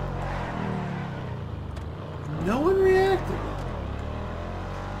 No one reacted.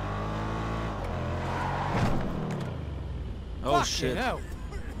 Oh Fucking shit. hell.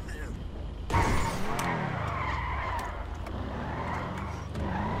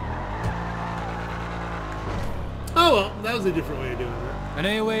 Oh well, that was a different way of doing that. And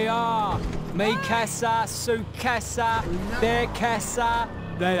here we are. Me casa, su casa, their casa.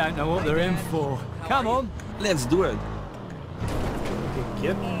 They don't know what they're in for. Come on. Let's do it.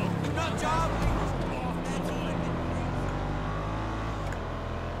 Yep.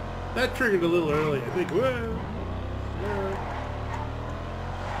 That triggered a little early, I think. Whoa.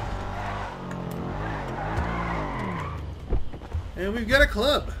 And we've got a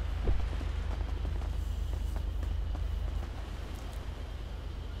club.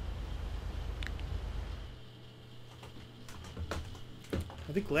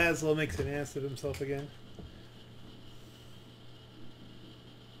 I think Laszlo makes an ass of himself again.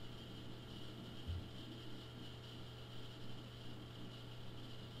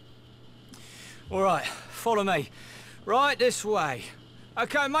 All right, follow me. Right this way.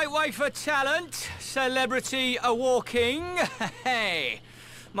 Okay, make way for talent. Celebrity a-walking. Hey.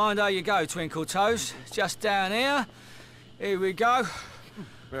 Mind how you go, Twinkle Toes. Just down here. Here we go.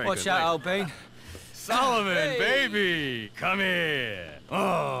 Watch out, old bean. Solomon, Hey. baby, come here.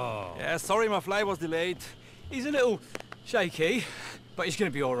 Oh. Yeah, sorry my flight was delayed. He's a little shaky, but he's gonna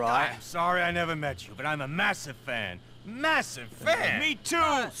be all right. I'm sorry I never met you, but I'm a massive fan. Massive fan. Me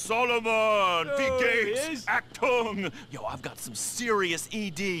too, Solomon. Wie Oh, geht's? he is. Achtung. Yo, I've got some serious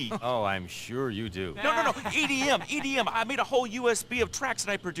ED. Oh, I'm sure you do. No, EDM. I made a whole USB of tracks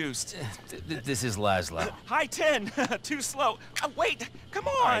that I produced. This is Laszlo. High 10, too slow. Wait, come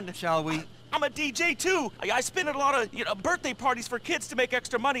on. Right, shall we? I'm a DJ too. I spin at a lot of birthday parties for kids to make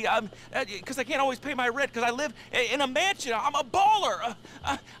extra money. Because I can't always pay my rent because I live in a mansion. I'm a baller.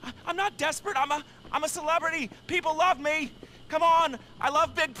 I'm not desperate. I'm a celebrity. People love me. Come on. I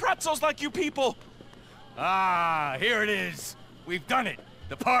love big pretzels like you people. Ah, here it is. We've done it.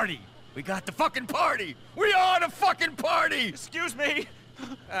 The party. We got the fucking party. We are the fucking party. Excuse me.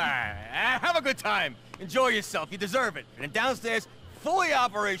 Have a good time. Enjoy yourself. You deserve it. And then downstairs, fully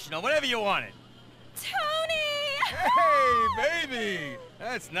operational, whenever you want it. Tony! Hey, baby!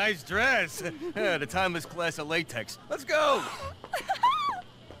 That's nice dress. The timeless class of latex. Let's go!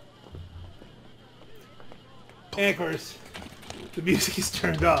 And of course, the music is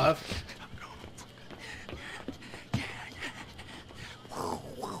turned off.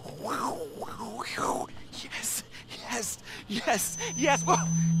 Yes. Whoa.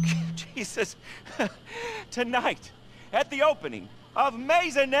 Jesus. Tonight, at the opening of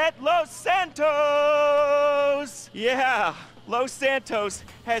Maisonette Los Santos! Yeah, Los Santos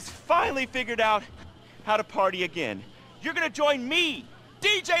has finally figured out how to party again. You're gonna join me,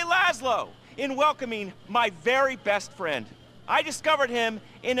 DJ Laszlo, in welcoming my very best friend. I discovered him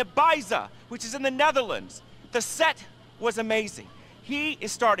in Ibiza, which is in the Netherlands. The set was amazing. He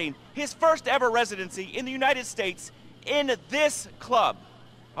is starting his first ever residency in the United States in this club.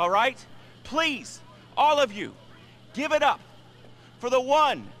 All right? Please, all of you, give it up for the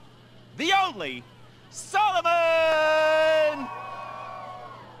one, the only, Solomon!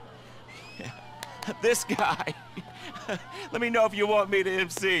 This guy. Let me know if you want me to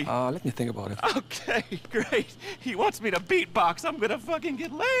MC. Let me think about it. Okay, great. He wants me to beatbox. I'm gonna fucking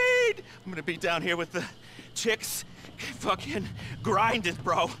get laid. I'm gonna be down here with the chicks. Fucking grind it,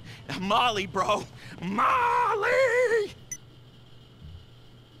 bro. Molly, bro. Molly!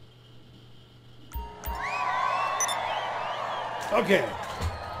 Okay.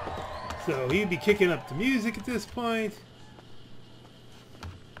 So he'd be kicking up the music at this point.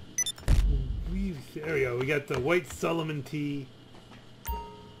 There we go. We got the white Solomon tea.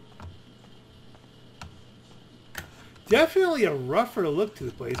 Definitely a rougher look to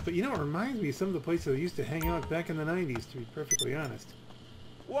the place, but you know, it reminds me of some of the places I used to hang out back in the 90s, to be perfectly honest.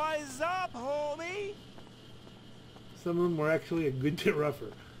 What's up, homie? Some of them were actually a good bit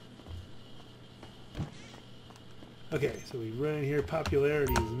rougher. Okay, so we run in here.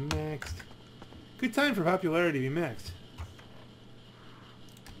 Popularity is maxed. Good time for popularity to be maxed.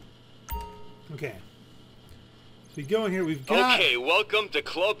 Okay. So we go in here, we've got... Okay, welcome to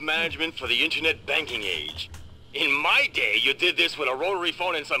club management for the internet banking age. In my day, you did this with a rotary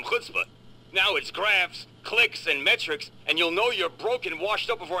phone and some chutzpah. Now it's graphs, clicks, and metrics, and you'll know you're broke and washed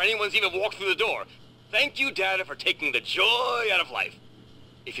up before anyone's even walked through the door. Thank you, data, for taking the joy out of life.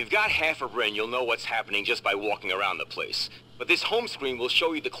 If you've got half a brain, you'll know what's happening just by walking around the place. But this home screen will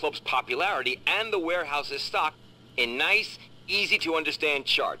show you the club's popularity and the warehouse's stock in nice, easy-to-understand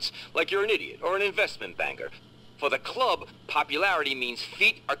charts, like you're an idiot or an investment banker. For the club, popularity means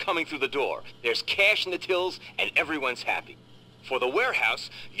feet are coming through the door. There's cash in the tills, and everyone's happy. For the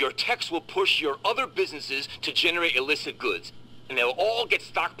warehouse, your techs will push your other businesses to generate illicit goods, and they'll all get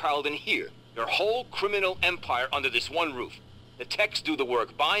stockpiled in here. Your whole criminal empire under this one roof. The techs do the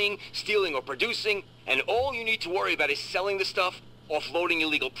work buying, stealing, or producing, and all you need to worry about is selling the stuff, offloading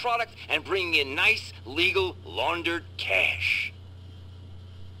illegal product, and bringing in nice, legal, laundered cash.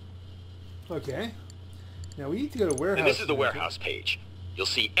 Okay. Now we need to go to warehouse. And this is the warehouse page. You'll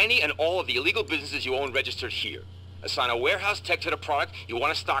see any and all of the illegal businesses you own registered here. Assign a warehouse tech to the product you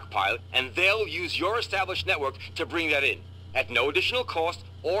want to stockpile, and they'll use your established network to bring that in, at no additional cost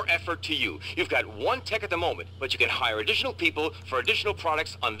or effort to you. You've got one tech at the moment, but you can hire additional people for additional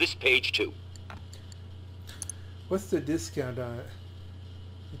products on this page too. What's the discount on it?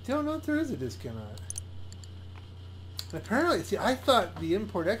 I don't know if there is a discount on it. Apparently, see, I thought the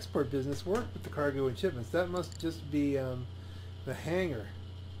import-export business worked with the cargo and shipments. That must just be the hangar.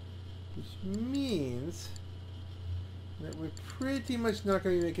 Which means that we're pretty much not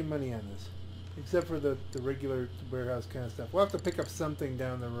going to be making money on this. Except for the regular warehouse kind of stuff. We'll have to pick up something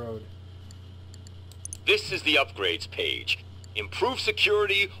down the road. This is the upgrades page. Improve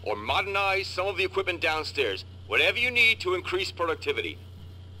security or modernize some of the equipment downstairs. Whatever you need to increase productivity.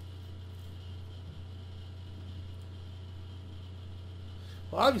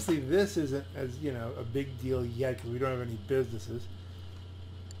 Well, obviously this isn't as, you know, a big deal yet because we don't have any businesses.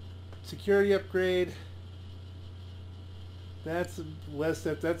 Security upgrade. That's less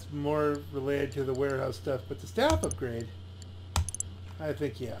stuff. That's more related to the warehouse stuff. But the staff upgrade, I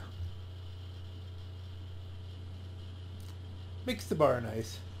think, yeah. Makes the bar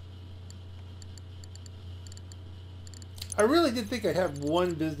nice. I really did think I'd have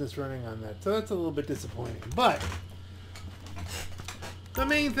one business running on that, so that's a little bit disappointing. But the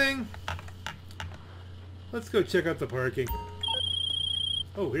main thing, let's go check out the parking.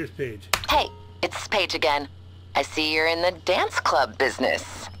 Oh, here's Paige. Hey, it's Paige again. I see you're in the dance club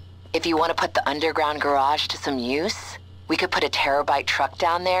business. If you want to put the underground garage to some use, we could put a terabyte truck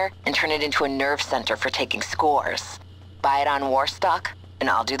down there and turn it into a nerve center for taking scores. Buy it on war stock, and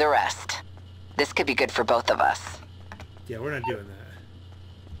I'll do the rest. This could be good for both of us. Yeah, we're not doing that.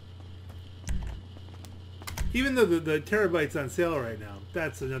 Even though the terabyte's on sale right now,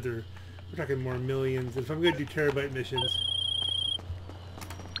 that's another, we're talking more millions. If I'm going to do terabyte missions.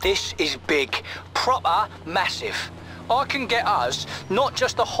 This is big, proper massive. I can get us not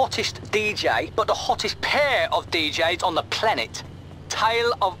just the hottest DJ, but the hottest pair of DJs on the planet.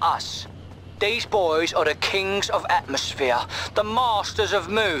 Tale of Us. These boys are the kings of atmosphere, the masters of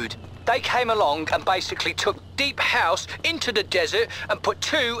mood. They came along and basically took deep house into the desert and put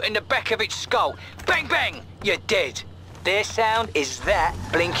two in the back of its skull. Bang, bang, you're dead. Their sound is that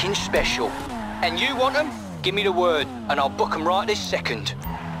blinking special. And you want them? Give me the word, and I'll book them right this second.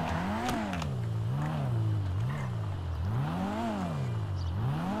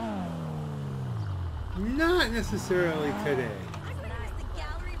 Not necessarily today.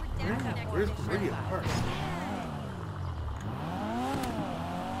 Where's Meridian Park?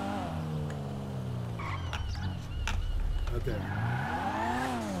 Out there.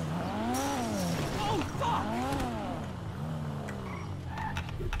 Oh, fuck!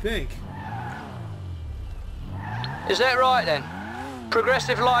 You'd think. Is that right then?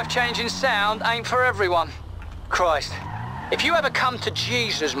 Progressive life-changing sound ain't for everyone. Christ. If you ever come to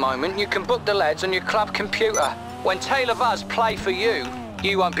Jesus moment, you can book the lads on your club computer. When Taylor Vaz play for you,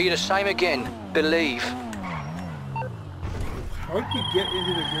 you won't be the same again. Believe. How'd we get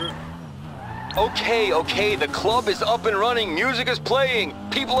into the girl? Okay, the club is up and running, music is playing,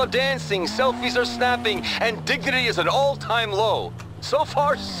 people are dancing, selfies are snapping, and dignity is at an all-time low. So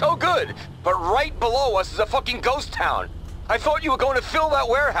far, so good. But right below us is a fucking ghost town. I thought you were going to fill that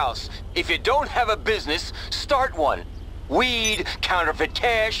warehouse. If you don't have a business, start one. Weed, counterfeit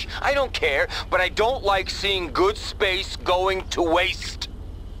cash, I don't care, but I don't like seeing good space going to waste.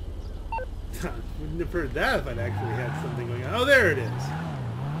 Wouldn't have heard that if I'd actually had something going on. Oh, there it is.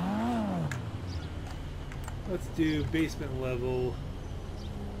 Let's do basement level.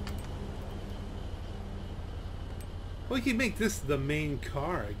 Well, we can make this the main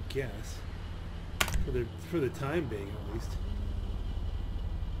car, I guess. For the time being, at least.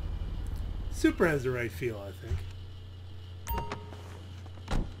 Super has the right feel, I think.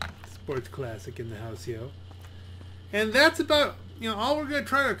 Sports classic in the house, yo. And that's about, all we're going to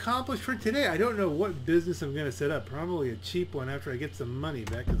try to accomplish for today. I don't know what business I'm going to set up. Probably a cheap one after I get some money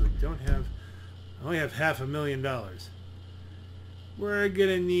back, because I only have $500,000. We're going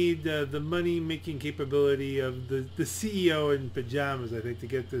to need the money-making capability of the CEO in pajamas, I think, to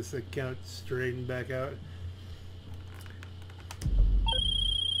get this account straightened back out.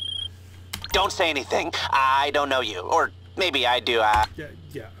 Don't say anything. I don't know you. Or maybe I do.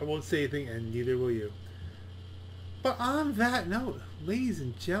 Yeah, I won't say anything, and neither will you. But on that note, ladies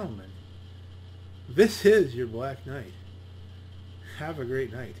and gentlemen, this is your Black Knight. Have a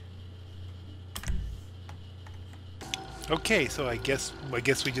great night. Okay, so I guess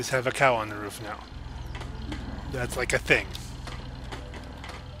we just have a cow on the roof now. That's like a thing.